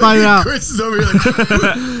 we didn't find out. Chris is over here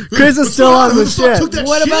like, Chris is still on the shit.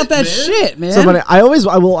 What about that shit, man? So, but I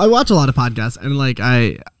watch a lot of podcasts, and like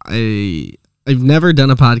I've never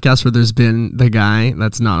done a podcast where there's been the guy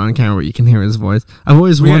that's not on camera where you can hear his voice. I've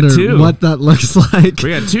always We got wondered two. what that looks like. We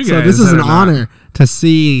got two So guys this is that an are not. honor to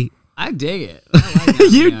see. I dig it. I like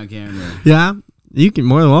not You- being on camera. Yeah, you can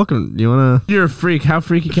more than welcome. You wanna? You're a freak. How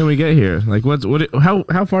freaky can we get here? Like, what?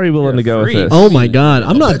 How far are you willing to go with freak. this? Oh my god,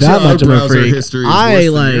 I'm not bet that you our much of a browser freak. history is I worse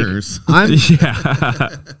than like. yours. I'm Yeah.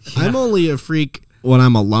 I'm only a freak when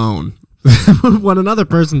I'm alone. when another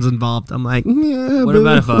person's involved, I'm like, yeah, What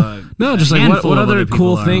about if No, just like handful what of other other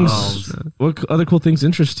cool people are things? involved? What other cool things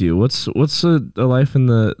interest you? What's a life in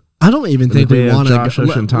the? I don't even think the we day of want Josh to.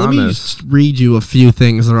 Ocean Let me Thomas. just read you a few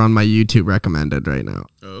things that are on my YouTube recommended right now.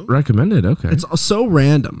 Oh, Recommended. Okay. It's so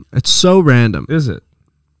random. It's so random. Is it?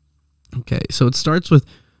 Okay, so it starts with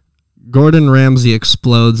Gordon Ramsay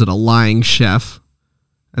explodes at a lying chef,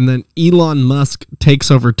 and then Elon Musk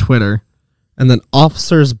takes over Twitter, and then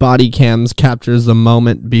officers' body cams captures the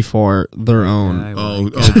moment before their own. oh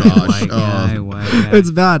gosh.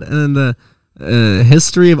 It's bad. And then the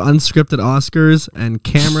history of unscripted Oscars and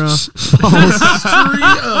camera falls. History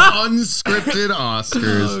of unscripted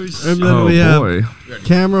Oscars. And then we have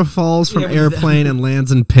camera falls from airplane and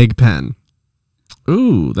lands in pig pen.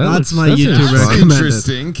 Ooh, That's my that's YouTube interesting. That's recommended.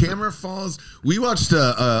 interesting. Camera falls. We watched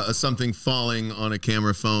something falling on a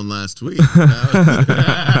camera phone last week.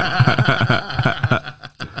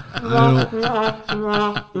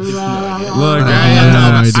 Look,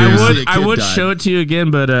 seriously, I a kid would died. show it to you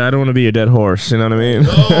again, but I don't want to be a dead horse. You know what I mean?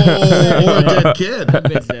 Oh, or a dead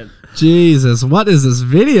kid. Jesus, what is this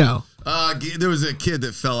video? There was a kid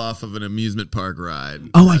that fell off of an amusement park ride.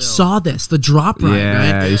 Oh, I saw this. The drop ride,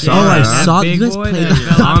 Yeah, right? you saw Oh, I that. saw. Big You guys boy played that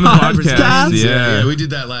that fell On the podcast? podcast. Yeah, Yeah. we did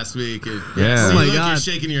that last week. Yeah. See, Oh my look, God. you're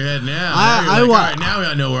shaking your head now. I Now you're wa- all right, now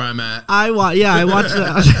I know where I'm at. I watched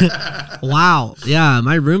that. Wow. Yeah,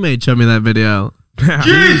 my roommate showed me that video.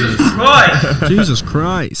 Jesus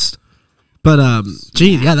Christ. But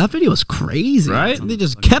gee, yeah, that video was crazy. Right? They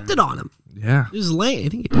just kept it on him. Yeah. Just late. I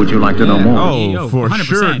think. Would you like to know more? Oh, for 100%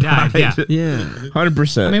 sure. died, yeah. Yeah.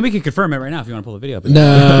 100%. I mean, we can confirm it right now if you want to pull the video up.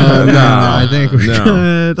 No, No, I think we no.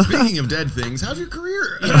 could. Speaking of dead things, how's your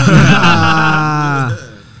career? Ah,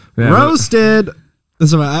 Yeah, roasted.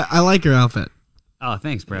 So I like your outfit. Oh,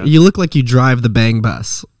 thanks, bro. You look like you drive the Bang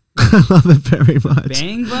Bus. I love it very much.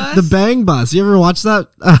 Bang bus? The Bang Bus. You ever watch that?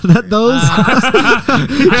 Those?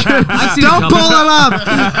 I've seen a Don't couple. pull it up.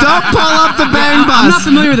 Don't pull up the Bang Bus. I'm not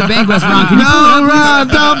familiar with the Bang Bus, Ron. Can you pull it No, up? Ron,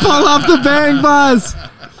 don't pull up the Bang Bus.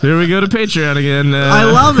 Here we go to Patreon again. I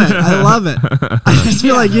love it. I love it. I just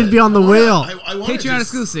feel like you'd be on the wheel. I wanna Patreon just-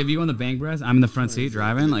 exclusive. You on the Bang Bus? I'm in the front seat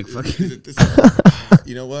driving. Like, fucking.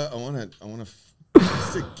 You know what? I want to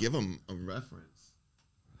just to give him a reference.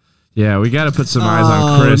 Yeah, we got to put some eyes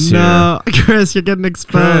on Chris here. no. Chris, you're getting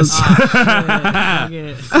exposed.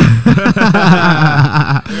 Shit.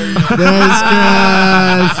 There's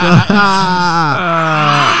Chris.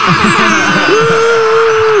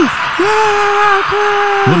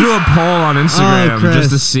 We'll do a poll on Instagram Chris. just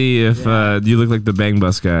to see if you look like the Bang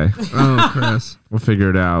Bus guy. Oh, Chris. We'll figure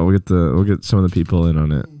it out. We'll get some of the people in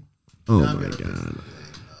on it. Oh my god.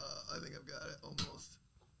 I think I've got it almost.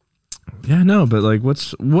 Yeah, no, but like,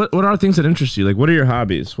 what are things that interest you? Like, what are your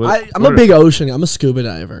hobbies? I'm a big ocean. I'm a scuba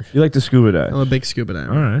diver. You like to scuba dive? I'm a big scuba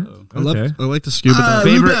diver. All right. Okay. I like to scuba dive.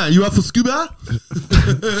 Favorite- You up for scuba?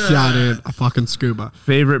 Yeah, dude. I fucking scuba.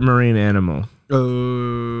 Favorite marine animal?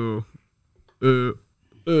 Oh.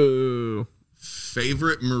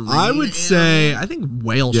 Favorite marine I would animal? say I think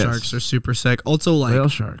whale Yes. sharks are super sick. Also, like Whale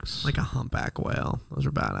sharks. like a humpback whale. Those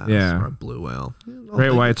are badass. Yeah. Or a blue whale.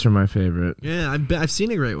 Great whites are my favorite. Yeah, I've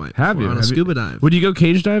seen a great white. Have before you? on a Have you- scuba dive? Would you go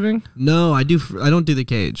cage diving? No, I do. I don't do the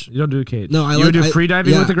cage. You don't do a cage. No, I you like would do I- free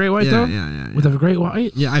diving yeah, with a great white yeah, though. Yeah. With a great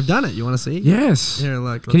white. Yeah, I've done it. You want to see? Yes. Here,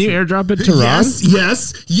 look. Can you airdrop it to Ron?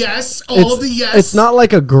 Yes. All the yes. It's not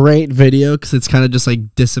like a great video because it's kind of just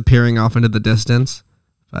like disappearing off into the distance.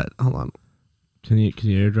 But hold on. Can you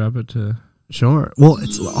airdrop it to? Sure. Well,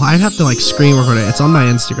 I'd have to like screen record it. It's on my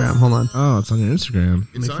Instagram. Hold on. Oh, it's on your Instagram.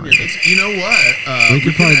 It's on your. You know what? We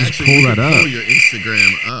could probably just actually- pull we that could up. Pull your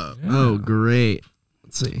Instagram up. Oh, great.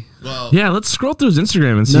 Let's see. Well, Yeah, let's scroll through his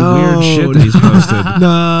Instagram and see No, weird shit that he's posted.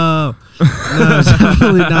 No,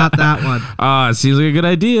 definitely not that one. It seems like a good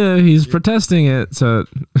idea. He's protesting it. So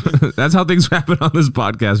that's how things happen on this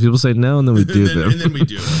podcast. People say no, and then we do them. and then we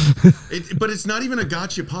do it. But it's not even a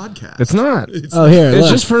gotcha podcast. It's not. Oh, here. It's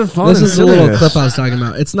look. just for fun. This and is a little silliness. clip I was talking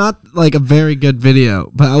about. It's not like a very good video,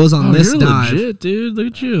 but I was on Oh, this you're dive, legit, dude. Look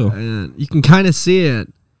at you. and you can kind of see it.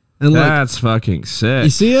 And look, That's fucking sick. you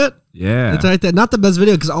see it? Yeah. It's right there. Not the best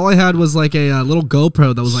video because all I had was like a little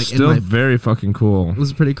GoPro that was like Still in my. very fucking cool. It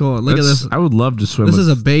was pretty cool. Look at That's- this. I would love to swim This with is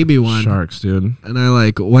a baby one, sharks, dude. and I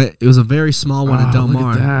like what? It was a very small one at Del Look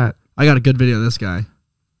Mar. at that. I got a good video of this guy.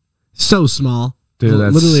 So small, Dude,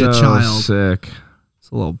 that's literally so a child. sick. It's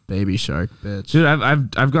a little baby shark, bitch. Dude,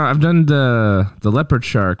 I've done the leopard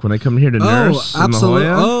shark when I come here to nurse. in La absolutely.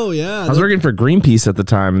 Jolla. Oh yeah. I was working for Greenpeace at the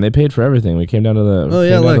time, and they paid for everything. We came down to the. Oh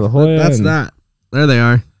yeah, came down to look. La Jolla That's and- that. There they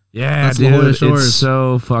are. Yeah, That's La Jolla dude, Shores. it's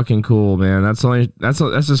so fucking cool, man. That's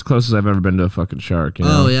as close as I've ever been to a fucking shark. You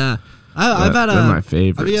know? Oh yeah. I've had they're my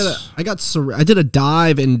favorites. I did a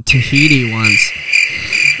dive in Tahiti once.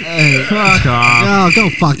 Hey, Fuck off. No, go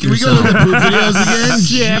fuck Can we go yourself. to the poop videos again?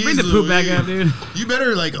 Yeah, bring the Jeez poop back Louise. up, dude. You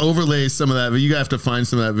better like overlay some of that, but you have to find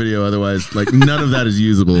some of that video, otherwise, like none of that is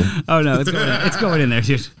usable. Oh no, it's going in there,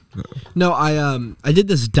 dude. No, I did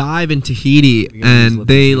this dive in Tahiti, and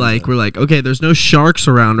they like were like, okay, there's no sharks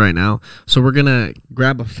around right now, so we're gonna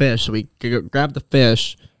grab a fish. So we grabbed the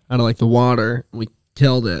fish out of like the water, and we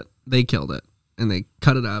killed it. They killed it, and they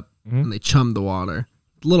cut it up, and they chummed the water.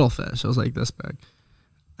 Little fish, it was like this big,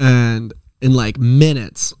 and in like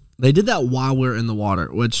minutes, they did that while we were in the water,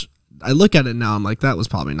 which I look at it now, I'm like, that was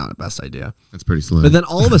probably not the best idea. That's pretty slow. But then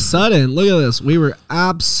all of a sudden, look at this, we were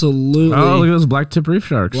absolutely Oh, look at those black tip reef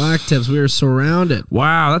sharks. black tips. We were surrounded.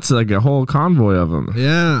 Wow, that's like a whole convoy of them.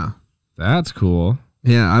 Yeah. That's cool.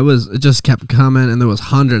 Yeah, it just kept coming, and there was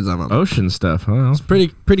hundreds of them. Ocean stuff, huh?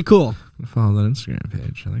 Pretty cool. Follow that Instagram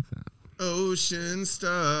page. I like that. Ocean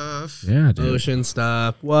stuff. Yeah, dude. Ocean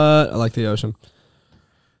stuff. What? I like the ocean.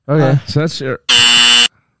 Okay, so that's your.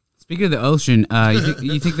 Speaking of the ocean,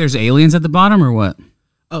 you think there's aliens at the bottom or what?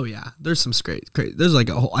 Oh yeah, there's some great. There's like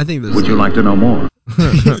a whole. I think there's. Would you like to know more?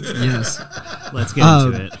 Yes. Let's get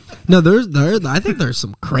into it. No, I think there's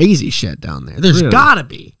some crazy shit down there. There's Really? gotta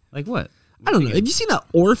be. Like what? I don't know. Have you seen that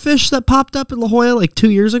oarfish that popped up in La Jolla like 2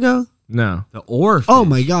 years ago? No. The oar. Oh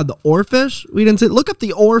my god, the oarfish. We didn't say. Look up the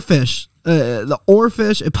oarfish. The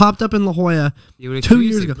oarfish. It popped up in La Jolla 2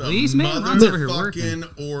 years ago. Please, man. Ron's over here working.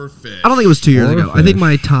 Motherfucking oarfish. I don't think it was 2 years ago. I think Oarfish.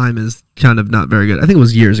 my time is kind of not very good. I think it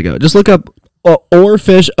was years ago. Just look up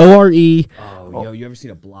oarfish. ORE. Oh, yo, you ever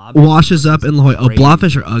seen a blob? Washes up in La Jolla. Oh, Crazy.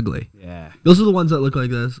 blobfish are ugly. Yeah. Those are the ones that look like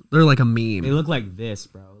this. They're like a meme. They look like this,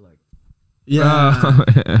 bro. Like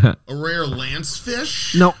Yeah. A rare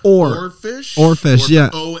lancefish? No, oar. Oarfish? Oarfish, yeah.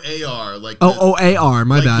 OAR. Like OAR.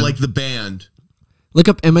 My bad. Like the band. Look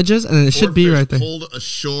up images, and it should be Oarfish right there. pulled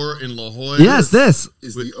ashore in La Jolla. Yes, this.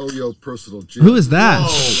 Is the Oyo personal gym. Who is that?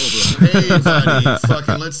 Whoa. Hey, buddy.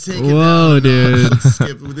 Fucking let's take it Whoa, down. dude. Let's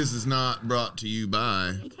skip. This is not brought to you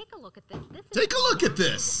by. Take a look at this. Take a look at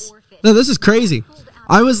this. No, this is crazy.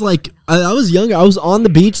 I was like, I was younger. I was on the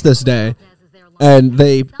beach this day, and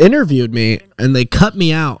they interviewed me, and they cut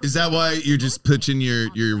me out. Is that why you're just pitching your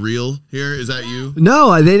reel here? Is that you?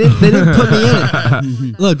 No, they didn't put me in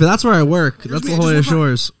it. Look, but that's where I work. That's La Jolla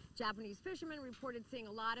Shores. Japanese fishermen reported seeing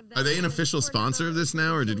a lot of them. Are they an official sponsor of this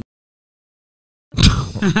now, or did?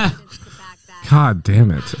 God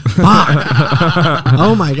damn it.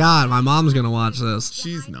 Oh my god, my mom's gonna watch this.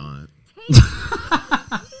 She's not.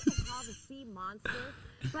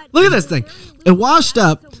 Look at this thing. It washed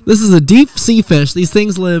up. This is a deep sea fish. These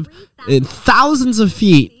things live in thousands of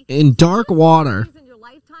feet in dark water.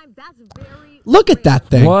 Look at that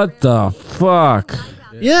thing. What the fuck?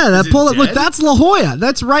 Yeah, that Is it pull it. Look, dead? that's La Jolla.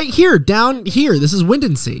 That's right here, down here. This is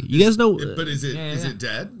Windansea. You guys know? But is it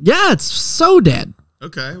dead? Yeah, it's so dead.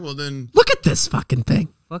 Okay, well then. Look at this fucking thing.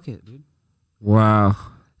 fuck it, dude. Wow.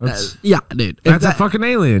 That's, Yeah, dude. that's a fucking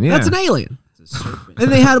alien, yeah. That's an alien.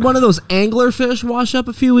 And they had one of those anglerfish wash up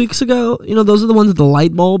a few weeks ago. You know, those are the ones with the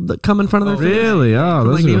light bulb that come in front of their face. Really? Oh,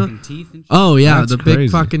 those Like, you are... know- Teeth and shit. Oh yeah, That's the big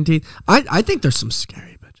crazy. fucking teeth. I think there's some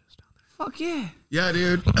scary bitches down there. Fuck yeah. Yeah,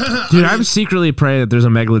 dude. Dude, I'm secretly praying that there's a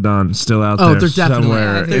megalodon still out Oh, there there's definitely-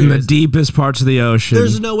 somewhere I think in the there's- deepest parts of the ocean.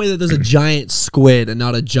 There's no way that there's a giant squid and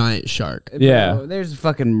not a giant shark. Yeah. Bro, there's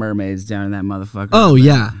fucking mermaids down in that motherfucker. Oh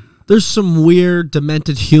yeah. There's some weird,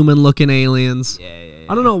 demented human-looking aliens. Yeah.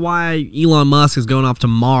 I don't know why Elon Musk is going off to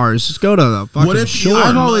Mars. Just go to the fucking What if shore.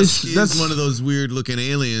 Elon always- Musk that's- is one of those weird looking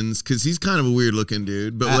aliens? Because he's kind of a weird looking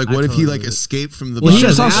dude. But like, I what if he totally like would. escaped from the? Well, He's he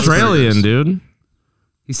just has Australian, Asperger's? dude.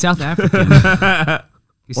 He's South African.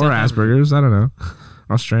 He's Or South African. Asperger's. I don't know.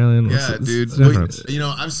 Australian. Yeah, what's dude. the difference? You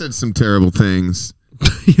know, I've said some terrible things,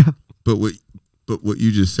 Yeah. but what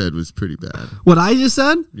you just said was pretty bad. What I just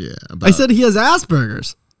said? Yeah. I said he has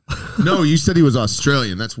Asperger's. no. You said he was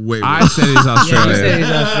Australian. That's way worse. I said he's Australian.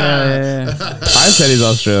 I I said he's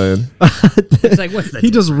Australian. It's like, what's that?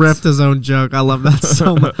 He just ripped his own joke. I love that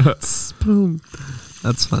so much. Boom.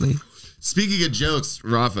 That's funny. Speaking of jokes,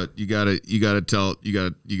 Rafa, you gotta tell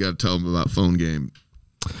him about Phone Game.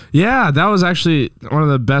 Yeah, that was actually one of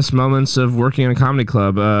the best moments of working in a comedy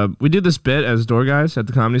club. We did this bit as door guys at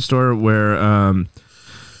the Comedy Store where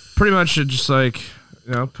pretty much it just like,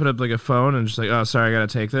 you know, put up like a phone and just like, oh, sorry, I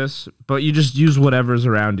gotta take this. But you just use whatever's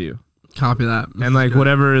around you. Copy that. And like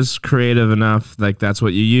whatever is creative enough, like that's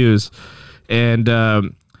what you use. And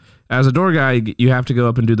as a door guy, you have to go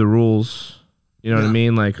up and do the rules. You know what I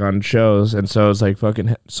mean? Like on shows. And so it's like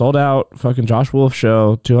fucking sold out, fucking Josh Wolf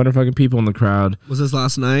show, 200 fucking people in the crowd. Was this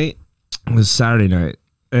last night? It was Saturday night.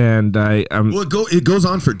 and Well, it goes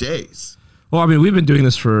on for days. Well, I mean, we've been doing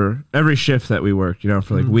this for every shift that we work, for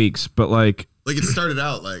like weeks. But like it started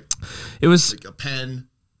out like it was like a pen.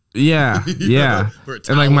 Yeah, yeah.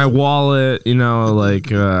 And like my wallet,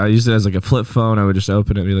 like I used it as like a flip phone. I would just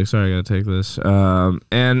open it and be like, sorry, I gotta take this.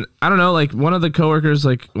 And I don't know, like one of my coworkers,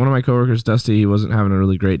 Dusty, he wasn't having a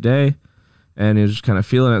really great day. And he was just kind of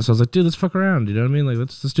feeling it. So I was like, dude, let's fuck around. You know what I mean? Like,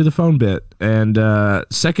 let's do the phone bit. And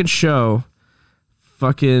second show,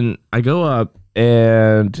 I go up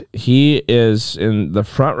and he is in the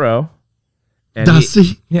front row. And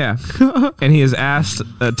Dusty? Yeah. And he has asked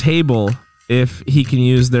a table if he can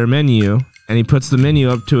use their menu. And he puts the menu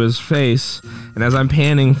up to his face. And as I'm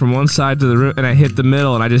panning from one side to the room, and I hit the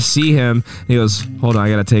middle, and I just see him, and he goes, hold on, I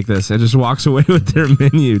gotta take this. And just walks away with their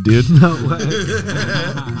menu, dude. No way.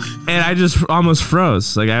 And I just almost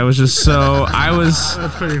froze. Like, I was just so, That's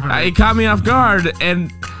pretty funny. it caught me off guard.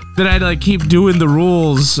 And then I'd like keep doing the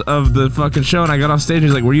rules of the fucking show. And I got off stage and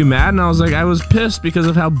he's like, were you mad? And I was like, I was pissed because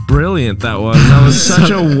of how brilliant that was. That was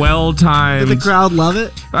such a well-timed. Did the crowd love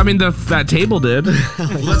it? I mean, that table did. Well,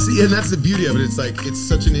 that's the beauty of it. It's like, it's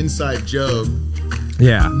such an inside joke.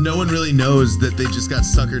 Yeah. No one really knows that they just got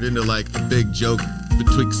suckered into like the big joke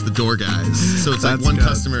betwixt the door guys. So it's like one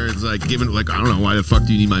customer is like giving like, I don't know, why the fuck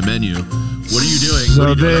do you need my menu? What are you doing?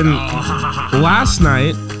 So then last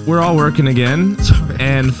night we're all working again,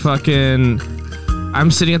 and fucking I'm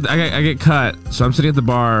sitting at I get cut, so I'm sitting at the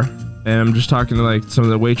bar and I'm just talking to like some of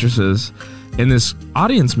the waitresses, and this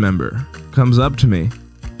audience member comes up to me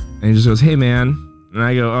and he just goes, hey man. And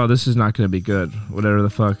I go, oh, this is not going to be good. Whatever the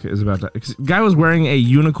fuck is about to... Guy was wearing a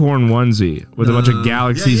unicorn onesie with a bunch of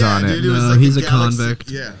galaxies on it. Dude, no, he's a convict.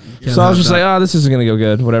 Yeah. So I was just like, oh, this isn't going to go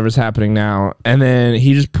good. Whatever's happening now. And then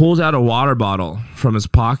he just pulls out a water bottle from his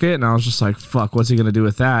pocket. And I was just like, fuck, what's he going to do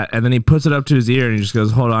with that? And then he puts it up to his ear and he just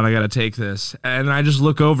goes, hold on, I got to take this. And I just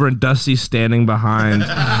look over and Dusty's standing behind.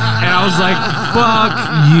 And I was like, fuck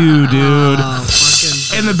you, dude.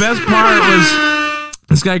 And the best part was...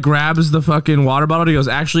 This guy grabs the fucking water bottle. He goes,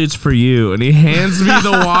 actually, it's for you. And he hands me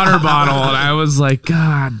the water bottle. And I was like,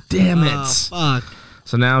 God damn it. Fuck.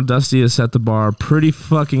 So now Dusty has set the bar pretty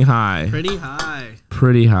fucking high. Pretty high.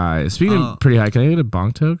 Pretty high. Speaking of pretty high, can I get a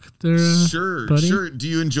bong toke there, Sure, buddy? sure. Do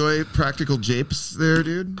you enjoy practical japes there,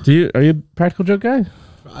 dude? Are you a practical joke guy?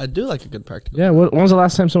 I do like a good practical. Yeah, when was the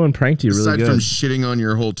last time someone pranked you really Aside good? from shitting on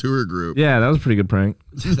your whole tour group. Yeah, that was a pretty good prank.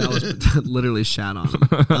 That was literally shat on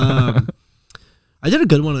him. I did a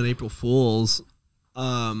good one on April Fool's.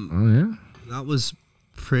 Oh yeah, that was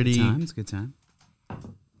pretty. Good time.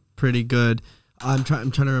 Pretty good. I'm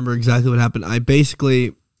trying to remember exactly what happened. I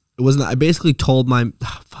basically told my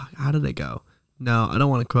fuck. How did it go? No, I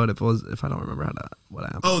don't want to quote if I don't remember what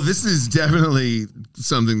happened. Oh, this is definitely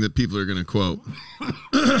something that people are going to quote.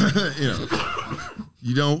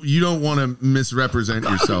 You don't want to misrepresent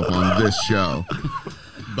yourself on this show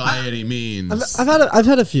by any means. I've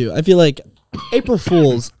had a few. I feel like April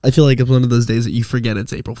Fool's. I feel like it's one of those days that you forget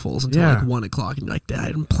it's April Fool's until like 1 o'clock, and you're like, I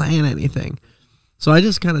didn't plan anything. So I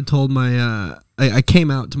just kind of told my. I came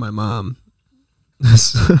out to my mom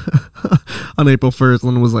on April 1st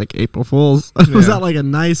and was like April Fool's. I was at like a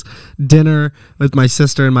nice dinner with my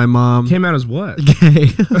sister and my mom. Came out as what? Gay.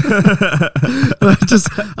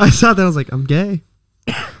 I sat there. I was like, I'm gay.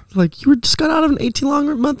 Like, you just got out of an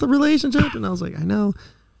 18-month relationship, and I was like, I know,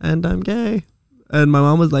 and I'm gay. And my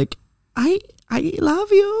mom was like, I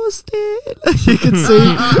love you still. You can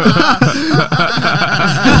see.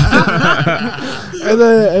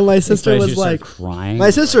 and my sister was like crying.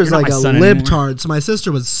 My sister is like a libtard, so my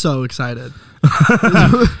sister was so excited.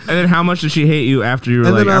 And then how much did she hate you after you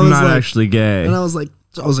were like, I'm not actually gay? And I was like,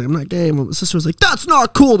 I'm not gay. And my sister was like, that's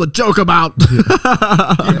not cool to joke about.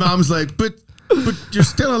 Your mom's like, but you're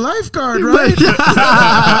still a lifeguard, right?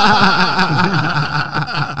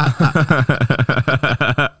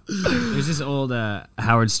 There's this old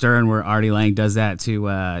Howard Stern where Artie Lang does that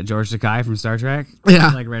to George Takei from Star Trek.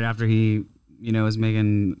 Yeah. Like right after he, was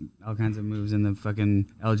making all kinds of moves in the fucking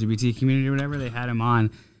LGBT community or whatever, they had him on.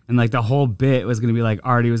 And like the whole bit was going to be like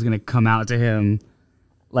Artie was going to come out to him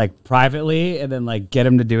like privately and then like get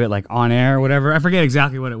him to do it like on air or whatever. I forget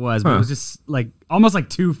exactly what it was, but it was just like almost like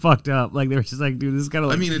too fucked up. Like they were just like, dude, this is kind of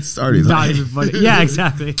like, I mean, it's Artie not Lang. even funny. Yeah,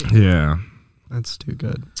 exactly. Yeah. That's too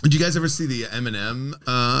good. Did you guys ever see the Eminem?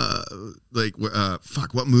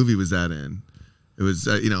 Fuck, what movie was that in? It was,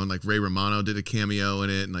 and like Ray Romano did a cameo in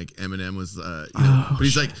it, and like Eminem was, but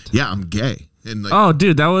he's like, yeah, I'm gay. And like, oh,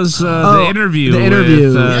 dude, that was the interview. The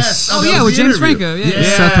interview. With, yes, with James Franco. Yeah.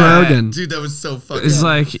 Seth Rogen. Dude, that was so fucking. It's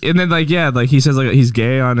like, and then like, yeah, like he says like he's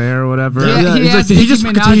gay on air or whatever. Yeah, he's like, did he just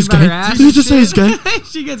fucking say he's gay? Did he just say he's gay?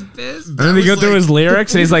 She gets pissed. And then they go through his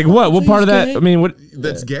lyrics, and he's like, "What part of that? I mean, what?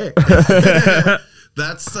 That's gay."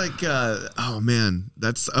 That's like, oh man,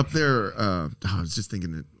 that's up there. I was just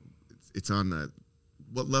thinking it's on that.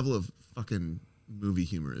 What level of fucking movie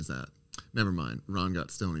humor is that? Never mind. Ron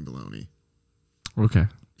got stony baloney. Okay,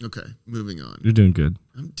 moving on. you're doing good.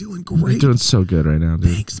 I'm doing great. You're doing so good right now,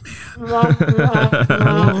 dude. Thanks, man.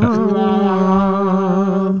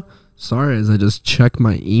 Sorry, as I just check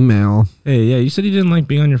my email. Hey, yeah, you said you didn't like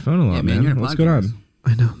being on your phone a lot, man, you're man. a What's going on? podcast.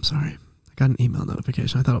 I know, I'm sorry. I got an email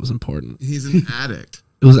notification. I thought it was important. He's an addict.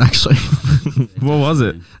 It was actually What was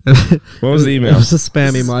it? What was the it email? was a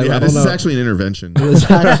spam email. I don't this is know. actually an intervention. It was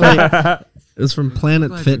actually it was from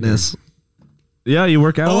Planet Fitness. Yeah, you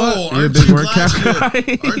work out a lot? Oh, You're a aren't big you, workout glad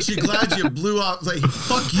guy? aren't you glad you blew off? Like,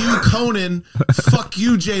 fuck you, Conan. Fuck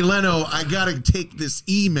you, Jay Leno. I gotta take this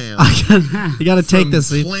email. You got to take from this.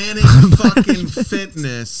 Planet fucking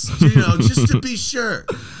Fitness. Just to be sure.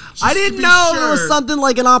 I didn't know there was something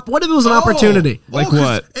like an what if it was an opportunity? Like 'cause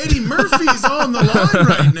what? Eddie Murphy's on the line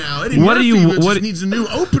right now. Eddie What do Murphy you- just what- needs a new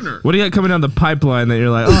opener. What do you got coming down the pipeline that you're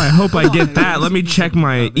like, oh, I hope I get that. Let me check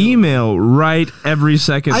my email right every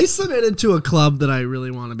second. I submitted to a club that I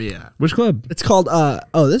really want to be at. Which club? It's called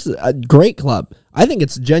this is a great club. I think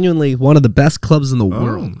it's genuinely one of the best clubs in the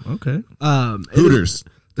world. Okay. Hooters.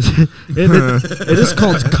 It is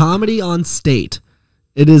called Comedy on State.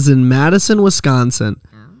 It is in Madison, Wisconsin.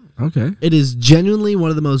 Okay. It is genuinely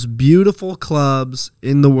one of the most beautiful clubs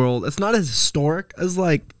in the world. It's not as historic as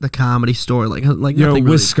like the Comedy Store, like Yo, nothing really.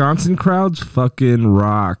 Wisconsin crowds fucking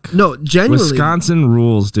rock. No, genuinely, Wisconsin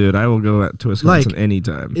rules, dude. I will go to Wisconsin Like,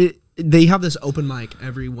 anytime. They have this open mic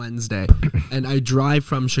every Wednesday, and I drive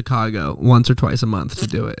from Chicago once or twice a month to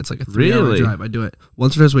do it. It's like a 3-hour Really? drive. I do it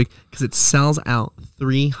once or twice a week because it sells out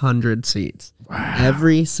 300 seats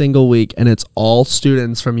every single week, and it's all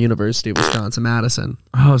students from University of Wisconsin-Madison.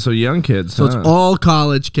 Oh, so young kids. So it's all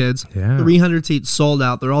college kids. Yeah. 300 seats sold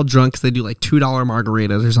out. They're all drunk because they do like $2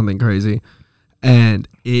 margaritas or something crazy, and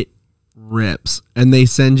it rips. And they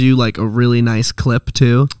send you like a really nice clip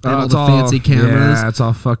too. They have all the fancy cameras. Yeah, it's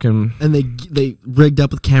all fucking. And they rigged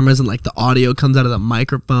up with cameras, and like the audio comes out of the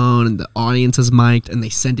microphone, and the audience is mic'd, and they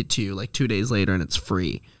send it to you like 2 days later, and it's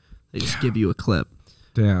free. They just give you a clip.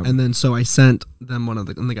 Damn. And then so I sent them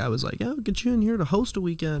and the guy was like, "Yeah, we'll get you in here to host a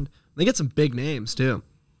weekend." They get some big names too.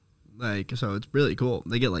 Like, so it's really cool.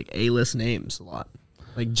 They get like A-list names a lot.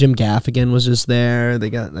 Like Jim Gaffigan was just there. They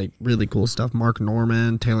got like really cool stuff. Mark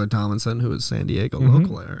Norman, Taylor Tomlinson, who is San Diego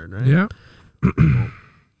local, I heard, right? Yeah.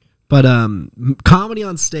 But Comedy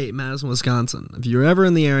on State, Madison, Wisconsin. If you're ever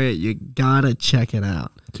in the area, you gotta check it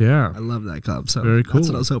out. Yeah. I love that club. So Very cool. that's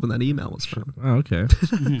what I was hoping that email was from. Oh, okay.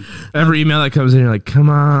 Every email that comes in, you're like, come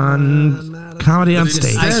on, Comedy on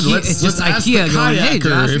State. It's just IKEA going, hey,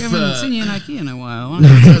 Josh, we if, haven't seen you in IKEA in a while.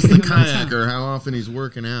 That's the kayaker. How often he's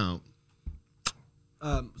working out?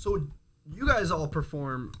 So you guys all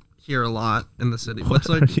perform here a lot in the city. What's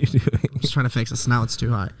What like? are you doing? I'm just trying to fix this. Now it's too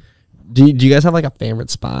high. Do you guys have like a favorite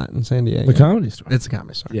spot in San Diego? The Comedy Store. It's a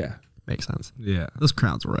Comedy Store. Yeah. Makes sense. Yeah. Those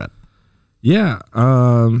crowds were at. Yeah.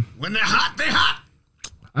 When they're hot, they're hot.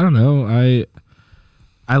 I don't know.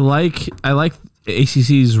 I like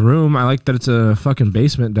ACC's room. I like that it's a fucking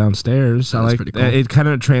basement downstairs. I like pretty cool. it kind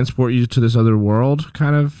of transport you to this other world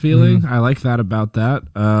kind of feeling. I like that about that.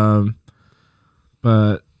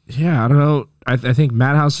 But yeah, I don't know. I think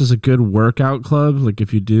Madhouse is a good workout club. Like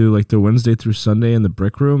if you do like the Wednesday through Sunday in the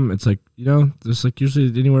Brick Room, it's like, you know, there's like usually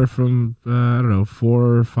anywhere from I don't know,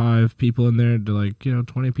 4 or 5 people in there to like, you know,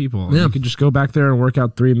 20 people. Yeah. You could just go back there and work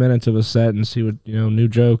out 3 minutes of a set and see what, you know, new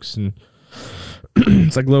jokes, and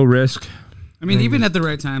it's like low risk. I mean, even at the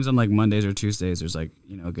right times on like Mondays or Tuesdays, there's like,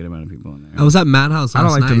 you know, a good amount of people in there. I was at Madhouse. I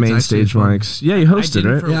don't last like the night. main It's actually stage fun. mics. Yeah, you hosted,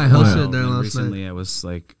 right? Yeah, I hosted there last recently, I was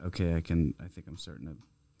like, okay, I think I'm starting to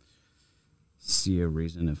see a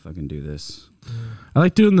reason to fucking do this. I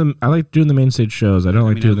like doing the main stage shows. I don't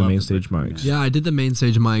like mean, doing I the love main the stage Brick Room, mics. Yeah, I did the main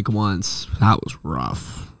stage mic once. That was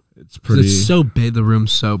rough. It's 'Cause pretty. It's so big. The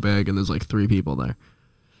room's so big, and there's like 3 people there.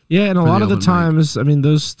 Yeah, and a for lot the of the open mic. times, I mean,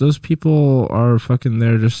 those people are fucking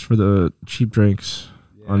there just for the cheap drinks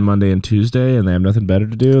on Monday and Tuesday, and they have nothing better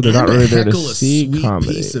to do. They're not really there to Heckle a see sweet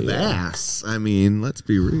comedy. piece of ass. I mean, let's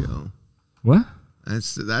be real. What?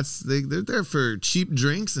 They're there for cheap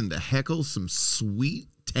drinks and to heckle some sweet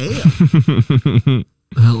tail.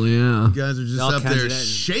 Hell yeah. You guys are just All up kinds there of that.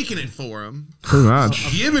 shaking it for them, Pretty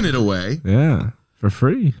much. giving it away. Yeah, for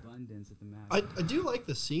free. I do like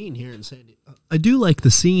the scene here in San Diego. I do like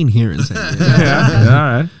the scene here in San Diego. Yeah,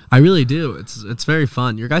 all right. I really do. It's very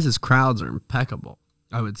fun. Your guys' crowds are impeccable,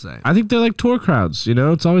 I would say. I think they're like tour crowds, you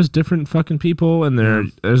know? It's always different fucking people, and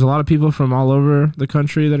there's a lot of people from all over the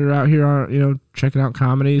country that are out here, you know, checking out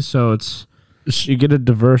comedy, so you get a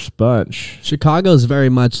diverse bunch. Chicago's very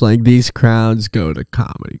much like these crowds go to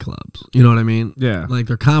comedy clubs. You know what I mean? Yeah. Like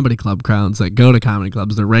they're comedy club crowds that go to comedy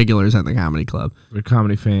clubs. They're regulars at the comedy club. They're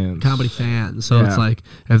comedy fans. Comedy fans. So Yeah. it's like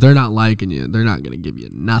if they're not liking you, they're not going to give you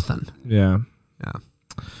nothing. Yeah.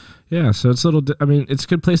 Yeah. Yeah, so it's a little, I mean, it's a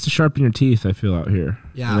good place to sharpen your teeth, I feel, out here.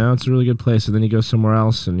 Yeah. You know, it's a really good place, and then you go somewhere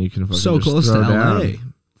else, and you can fucking So just close to throw LA.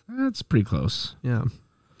 down. That's pretty close. Yeah.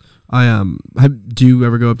 Do you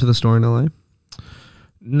ever go up to the store in LA?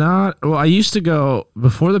 Well, I used to go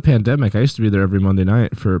before the pandemic. I used to be there every Monday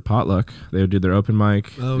night for potluck. They would do their open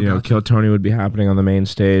mic. Oh, you know, gotcha. Kill Tony would be happening on the main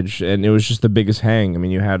stage, and it was just the biggest hang. I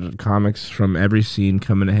mean, you had comics from every scene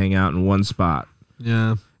coming to hang out in one spot,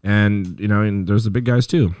 Yeah. and you know, and there's the big guys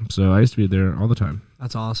too. So I used to be there all the time.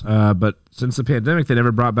 That's awesome. But since the pandemic, they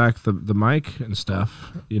never brought back the mic and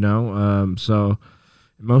stuff. You know, so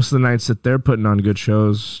most of the nights that they're putting on good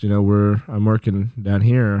shows, you know, I'm working down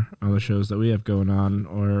here on the shows that we have going on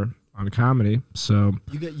or on comedy. So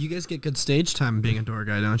You guys get good stage time being a door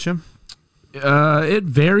guy, don't you? it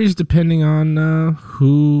varies depending on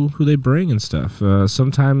who they bring and stuff.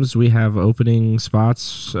 Sometimes we have opening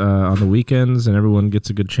spots on the weekends, and everyone gets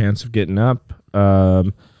a good chance of getting up.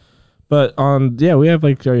 But we have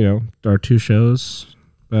like our 2 shows,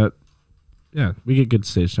 but. Yeah, we get good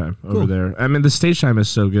stage time over there. I mean, the stage time is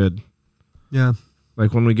so good. Yeah.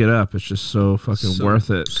 Like when we get up, it's just so fucking worth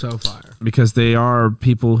it. So fire. Because they are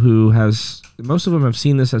people who most of them have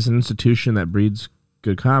seen this as an institution that breeds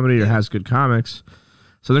good comedy or has good comics.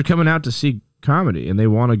 So they're coming out to see comedy and they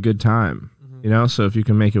want a good time. You know, so if you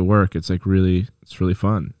can make it work, it's like it's really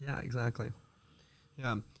fun. Yeah, exactly.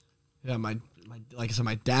 Yeah. Yeah, like I said,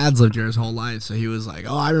 my dad's lived here his whole life, so he was like,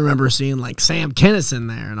 "Oh, I remember seeing like Sam Kinison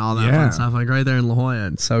there and all that fun stuff, like right there in La Jolla."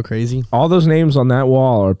 It's so crazy. All those names on that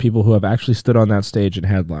wall are people who have actually stood on that stage and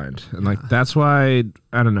headlined, and like that's why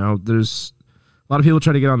I don't know. There's a lot of people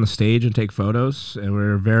try to get on the stage and take photos, and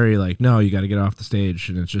we're very like, no, you got to get off the stage,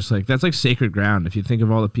 and it's just like that's like sacred ground. If you think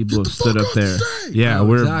of all the people who have stood up there,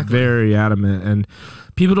 we're very adamant, and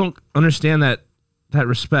people don't understand that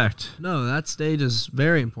respect. No, that stage is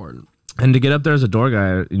very important. And to get up there as a door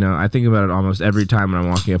guy, you know, I think about it almost every time when I'm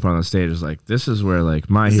walking up on the stage. It's like, this is where like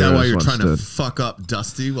my heroes. Is that why you're once trying to stood. fuck up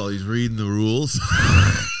Dusty while he's reading the rules?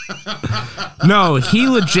 No, he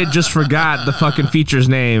legit just forgot the fucking feature's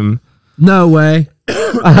name. No way.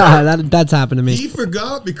 That's happened to me. He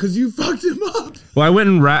forgot because you fucked him up. Well, I went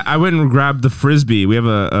and grabbed the frisbee. We have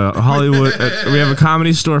a Hollywood, we have a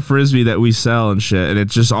Comedy Store frisbee that we sell and shit, and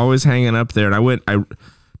it's just always hanging up there. And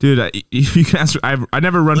Dude, you can ask. I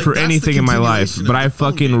never run for anything in my life, but I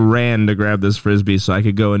fucking ran to grab this frisbee so I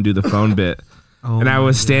could go and do the phone bit. And I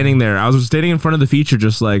was standing there. I was standing in front of the feature,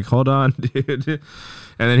 just like, hold on, dude. And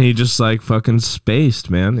then he just like fucking spaced,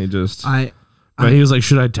 man. He just. But he was like,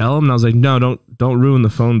 should I tell him? And I was like, no, don't ruin the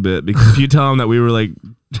phone bit, because if you tell him that we were like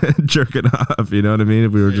jerking off, you know what I mean?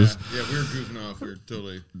 If we were just. Yeah, we were goofing off. We were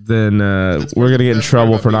totally. Then we're gonna get in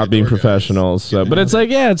trouble for not being professionals. So, but it's like,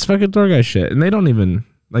 it's fucking door guy shit, and they don't even.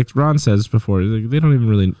 Like Ron says before, they don't even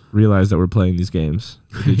really realize that we're playing these games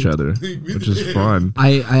with each other, which is fun.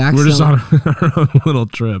 We're just on our own little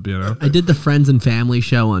trip, you know. I did the Friends and Family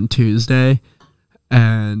show on Tuesday,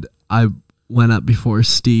 and I went up before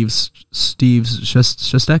Steve's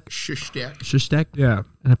Shustek. Yeah,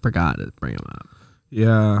 and I forgot to bring him up.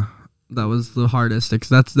 Yeah, that was the hardest. Cause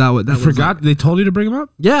that forgot. Like, they told you to bring him up.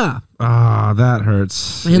 Yeah. Ah, that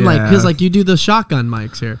hurts. And because you do the shotgun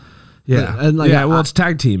mics here. Yeah, and like well, it's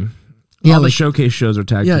tag team. Yeah, all the showcase shows are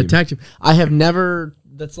tag team. Yeah, tag team. I have never.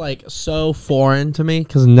 That's like so foreign to me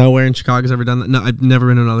because nowhere in Chicago's ever done that. No, I've never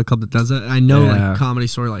been in another club that does that. I know like Comedy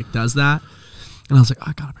Store like does that, and I was like, oh,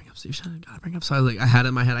 I gotta bring up Steve Shannon. Gotta bring up. So I was like, I had it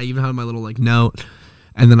in my head. I even had my little like note,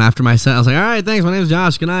 and then after my set, I was like, all right, thanks. My name's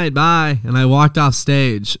Josh. Good night. Bye. And I walked off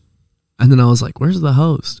stage. And then I was like, where's the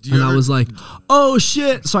host? And I was like, oh,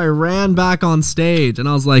 shit. So I ran back on stage, and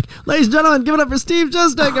I was like, ladies and gentlemen, give it up for Steve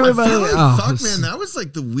Justek, everybody. Fuck, man, that was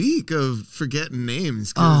like the week of forgetting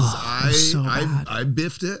names, because I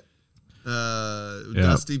biffed it.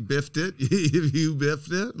 Dusty biffed it. You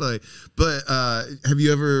biffed it. But have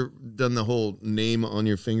you ever done the whole name on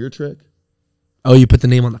your finger trick? Oh, you put the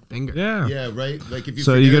name on the finger. Yeah. Yeah, right. Like if you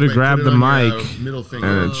So you forget got it, to right, grab put it the on your, mic, middle finger.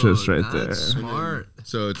 and it's just right there. That's smart.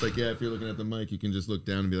 So it's like, yeah, if you're looking at the mic, you can just look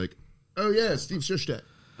down and be like, oh yeah, Steve Shushtat.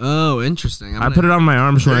 Oh, interesting. I put it on my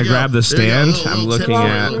arms when I There you go. grab the There you go. stand. I'm Little looking tip-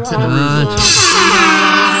 at. little tip of reason.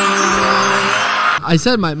 I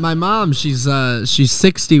said my mom. She's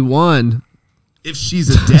 61. If she's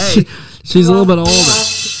a day, She's a little bit older.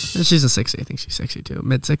 She's a 60. I think she's 62,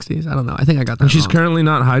 mid 60s. I don't know. I think I got that. And she's wrong. currently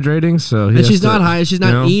not hydrating, so And she's not high. She's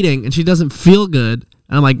not eating, and she doesn't feel good.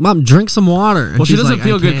 And I'm like, Mom, drink some water. And Well, she she's doesn't like,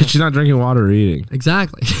 feel "I good because can't." she's not drinking water or eating.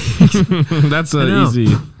 Exactly. That's know.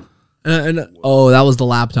 easy. Oh, that was the how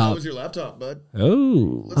laptop. was your laptop, bud?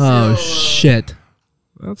 Oh, Oh shit.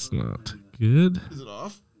 that's not good. Is it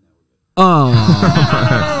off? Oh,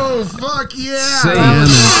 Oh fuck yeah! Save. damn it!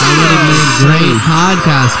 I would have made great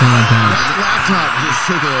podcast content. That laptop just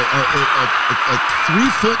took a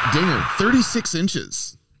 3-foot dinger, 36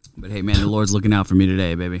 inches. But hey, man, the Lord's looking out for me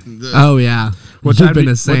today, baby. Oh yeah. What You've time, been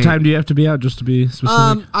a saint. what time do you have to be out, just to be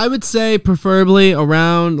specific? I would say preferably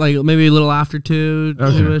around like maybe a little after 2.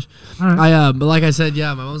 Okay. 2-ish. Alright. But like I said,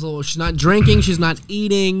 yeah, my mom's a little. She's not drinking. She's not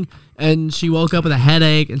eating, and she woke up with a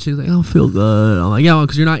headache, and she's like, "I don't feel good." I'm like, "Yeah, well,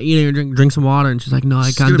 because you're not eating or drink some water." And she's like, "No, I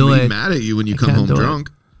She's can't gonna do be it." mad at you when you come can't home do it. drunk.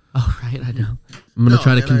 Oh right, I know. I'm gonna No,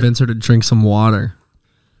 try to man, convince her to drink some water.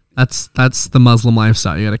 That's the Muslim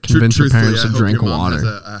lifestyle. You got to convince your Truthfully, parents I to hope drink your mom water. has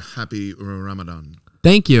a happy Ramadan.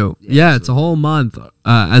 Thank you. Yeah, it's a whole month.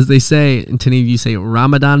 As they say in Tunisia, you say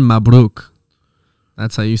Ramadan Mabruk.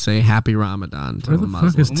 That's how you say Happy Ramadan to Where a the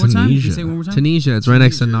Muslim. fuck is One more time? Did you Tunisia? say one more time? Tunisia, it's right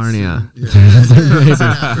next to Narnia. Yeah. It's in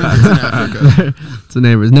Africa. It's the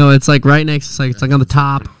neighbors. No, it's like right next. It's like on the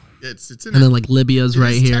top, It's in and then like Libya's it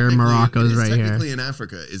right is here, technically- Morocco's it is right here. technically in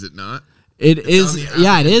Africa, is it not? It on is. the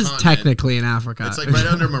Yeah, it African is continent. technically in Africa. It's like right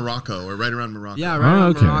under Morocco or right around Morocco. Yeah, right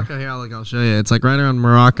around okay. Morocco. Here, I'll show you. It's like right around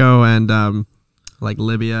Morocco and like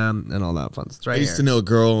Libya and all that fun. It's right I used here. to know a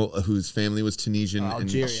girl whose family was Tunisian, and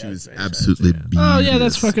Algeria, she was that's absolutely beautiful. Oh yeah,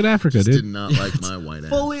 that's fucking Africa, Just did dude. not like my white ass.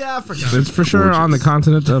 Fully Africa. It's for sure on the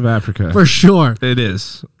continent of Africa. For sure. It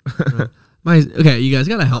is. Okay, you guys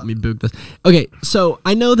gotta help me book this. Okay, so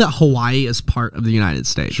I know that Hawaii is part of the United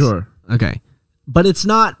States. Sure. Okay, but it's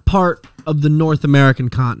not part of the North American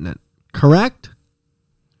continent, correct?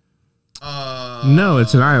 No,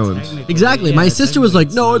 it's an island. Exactly. My sister was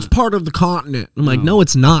like, "No, it's part of the continent." I'm like, "No,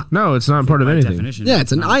 it's not." No, it's not part of By anything. definition, Yeah,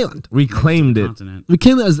 it's an not island. We claimed a it. continent. We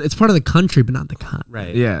came as it's part of the country, but not the continent.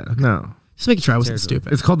 Right. Yeah, no. Just making sure I wasn't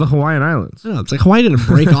stupid. It's called the Hawaiian Islands. No, it's like Hawaii didn't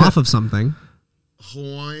break off of something.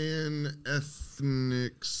 Hawaiian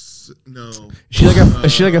ethnics. No.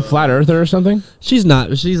 Is she like a flat earther or something? She's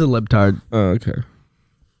not. She's a libtard. Oh, okay.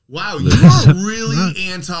 Wow, you are really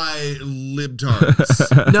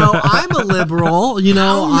anti-libtards. No, I'm a liberal. You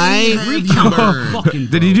know,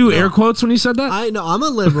 Did you do air quotes when you said that? I know I'm a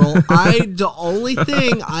liberal. The only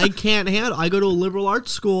thing I can't handle. I go to a liberal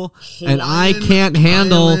arts school, and I Hawaiian can't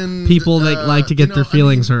handle Island, people that like to get their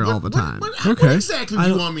feelings hurt all the what- time. What Okay. exactly do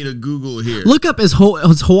you want me to Google here? Look up is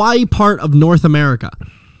Hawaii part of North America,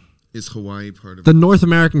 Is Hawaii part of the North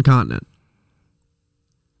American continent?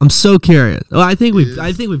 I'm so curious. Oh, I think we've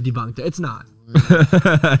debunked it. It's not.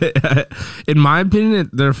 In my opinion,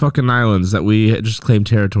 they're fucking islands that we just claim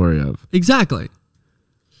territory of. Exactly.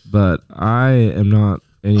 But I am not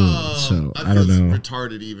anyone, so I don't know.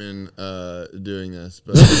 Retarded even doing this,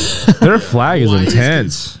 but Their flag is Hawaii is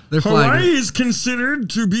intense. Their flag. is considered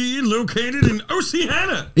to be located in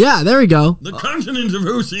Oceania, Yeah, there we go. the continent of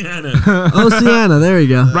Oceania. Oceania. There you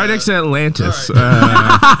go. Right next to Atlantis. Above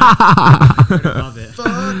it.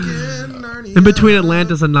 fucking Narnia. In between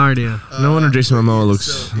Atlantis and Narnia. No wonder Jason Momoa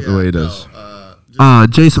looks the way he does.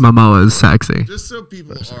 Jason Momoa is sexy. Just so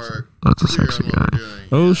people are That's a clear sexy on what guy. we're doing.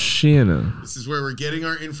 Oceania. This is where we're getting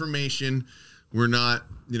our information. We're not,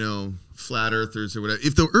 flat earthers or whatever.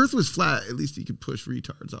 If the earth was flat, at least you could push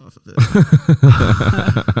retards off of it.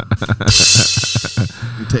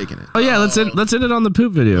 I'm taking it. Oh yeah, let's end it on the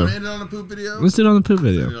poop video. Want to end it on a poop video? Let's end it on the poop End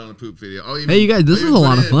video. it on a poop video. Oh, Hey, you guys, this was a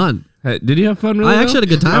lot of fun. Hey, did you have fun? Really? I actually had a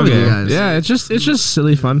good time with you guys. Yeah, it's just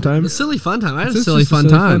silly fun time. It's silly fun time. I had a It's silly just fun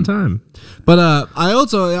time. But I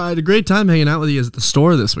had a great time hanging out with you at the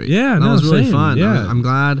store this week. Yeah, that was really same. fun. Yeah. I'm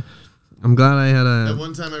glad I had At a.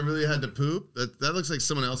 one time, I really had to poop. That looks like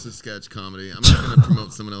someone else's sketch comedy. I'm not going to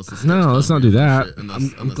promote someone else's sketch No, let's not comedy do or that. shit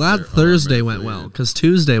unless I'm glad they're Thursday automatically went well related. because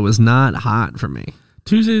Tuesday was not hot for me.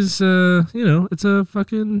 Tuesday's, it's a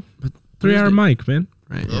fucking 3-hour mic, man.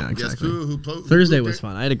 Right. Well, Yeah. guess Exactly. who Thursday pooped was it?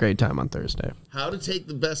 fun. I had a great time on Thursday. How to take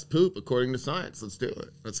the best poop according to science. Let's do it.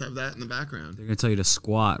 Let's have that in the background. They're gonna tell you to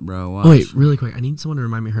squat, bro. Watch. Oh, wait, really quick. I need someone to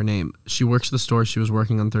remind me her name. She works the store. She was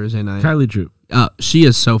working on Thursday night. Kylie Droop. She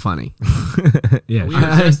is so funny. Yeah. We were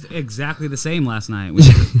dressed exactly the same last night. We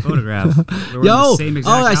took a photograph. We were in the same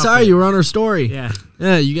exact I saw outfit. you were on her story. Yeah.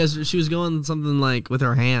 Yeah, you guys. She was going something like with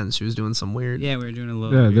her hands. She was doing some weird. Yeah, we were doing a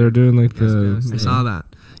little. Yeah, weird. they're doing like I the. saw that.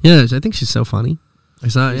 Yeah, I think she's so funny. I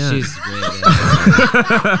saw it. Yeah. She's great.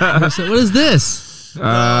 Yeah. What is this?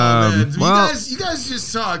 Man, well, you guys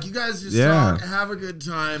just talk. You guys just Yeah. talk. Have a good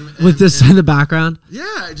time. With this in the background?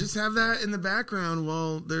 Yeah, just have that in the background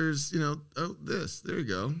while there's, this. There you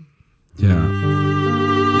go. Yeah.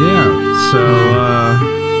 Yeah. So.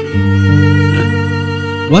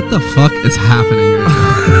 What the fuck is happening right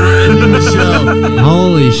now? Ending the show.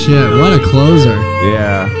 Holy shit! What a closer!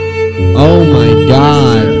 Yeah. Oh my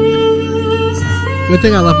god! Good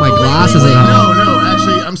thing I left my glasses at home. No,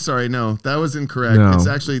 actually, I'm sorry. No, that was incorrect. No. It's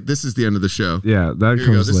actually, this is the end of the show. Yeah, that Here you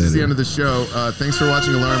go. comes This later. is the end of the show. Thanks for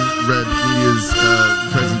watching Alarm Red Media's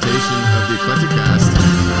presentation of the ECLECTICAST.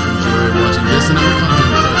 Enjoy watching this and other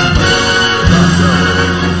content.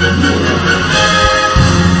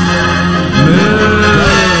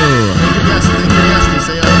 Yes, thank you. Yes, can you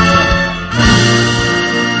say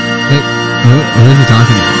Who is he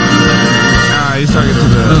talking to? He's talking to the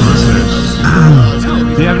listeners.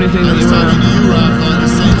 Do you have anything I that was you talking want to you, Rob.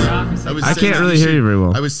 I can't really hear you very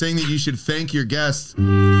well. I was saying that you should thank your guest.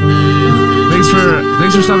 Thanks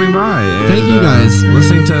for stopping by. And, Thank you guys.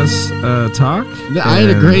 Listening to us talk. I had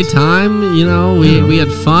a great time. We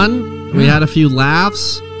had fun. We had a few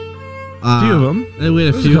laughs. A few of them. We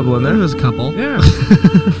had a couple in there. There was a couple. Yeah.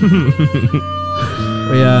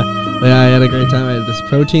 I had a great time. I had this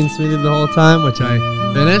protein smoothie the whole time, which I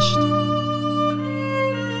finished.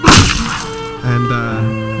 And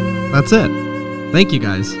that's it. Thank you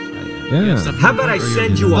guys. Yeah. How about I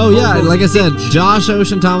send you a Oh yeah, like I said, Josh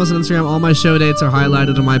Ocean Thomas on Instagram. All my show dates are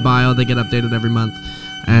highlighted in my bio. They get updated every month.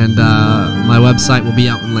 And my website will be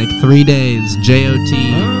out in like 3 days.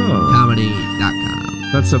 JOTcomedy.com.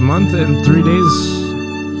 That's a month and 3 days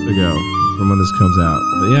ago from when this comes out.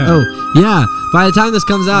 But yeah. Oh yeah. By the time this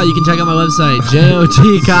comes out, you can check out my website,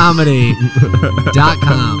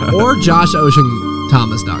 JOTcomedy.com or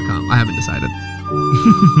JoshOceanThomas.com. I haven't decided.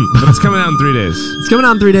 But it's coming out in 3 days. It's coming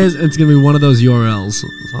out in 3 days, and it's going to be one of those URLs. So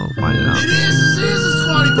I'll find it out. It is a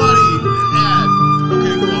Squatty Potty ad.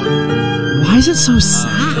 Okay, go on. Why is it so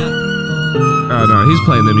sad? Oh no, he's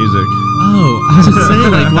playing the music. Oh, I was going to say,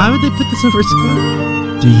 like, why would they put this over school?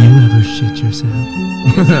 Do you ever shit yourself?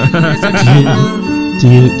 do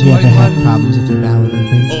you ever have problems with your bowel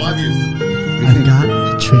movements? Oh, I've used it. I've got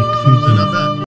the trick for you. Not bad.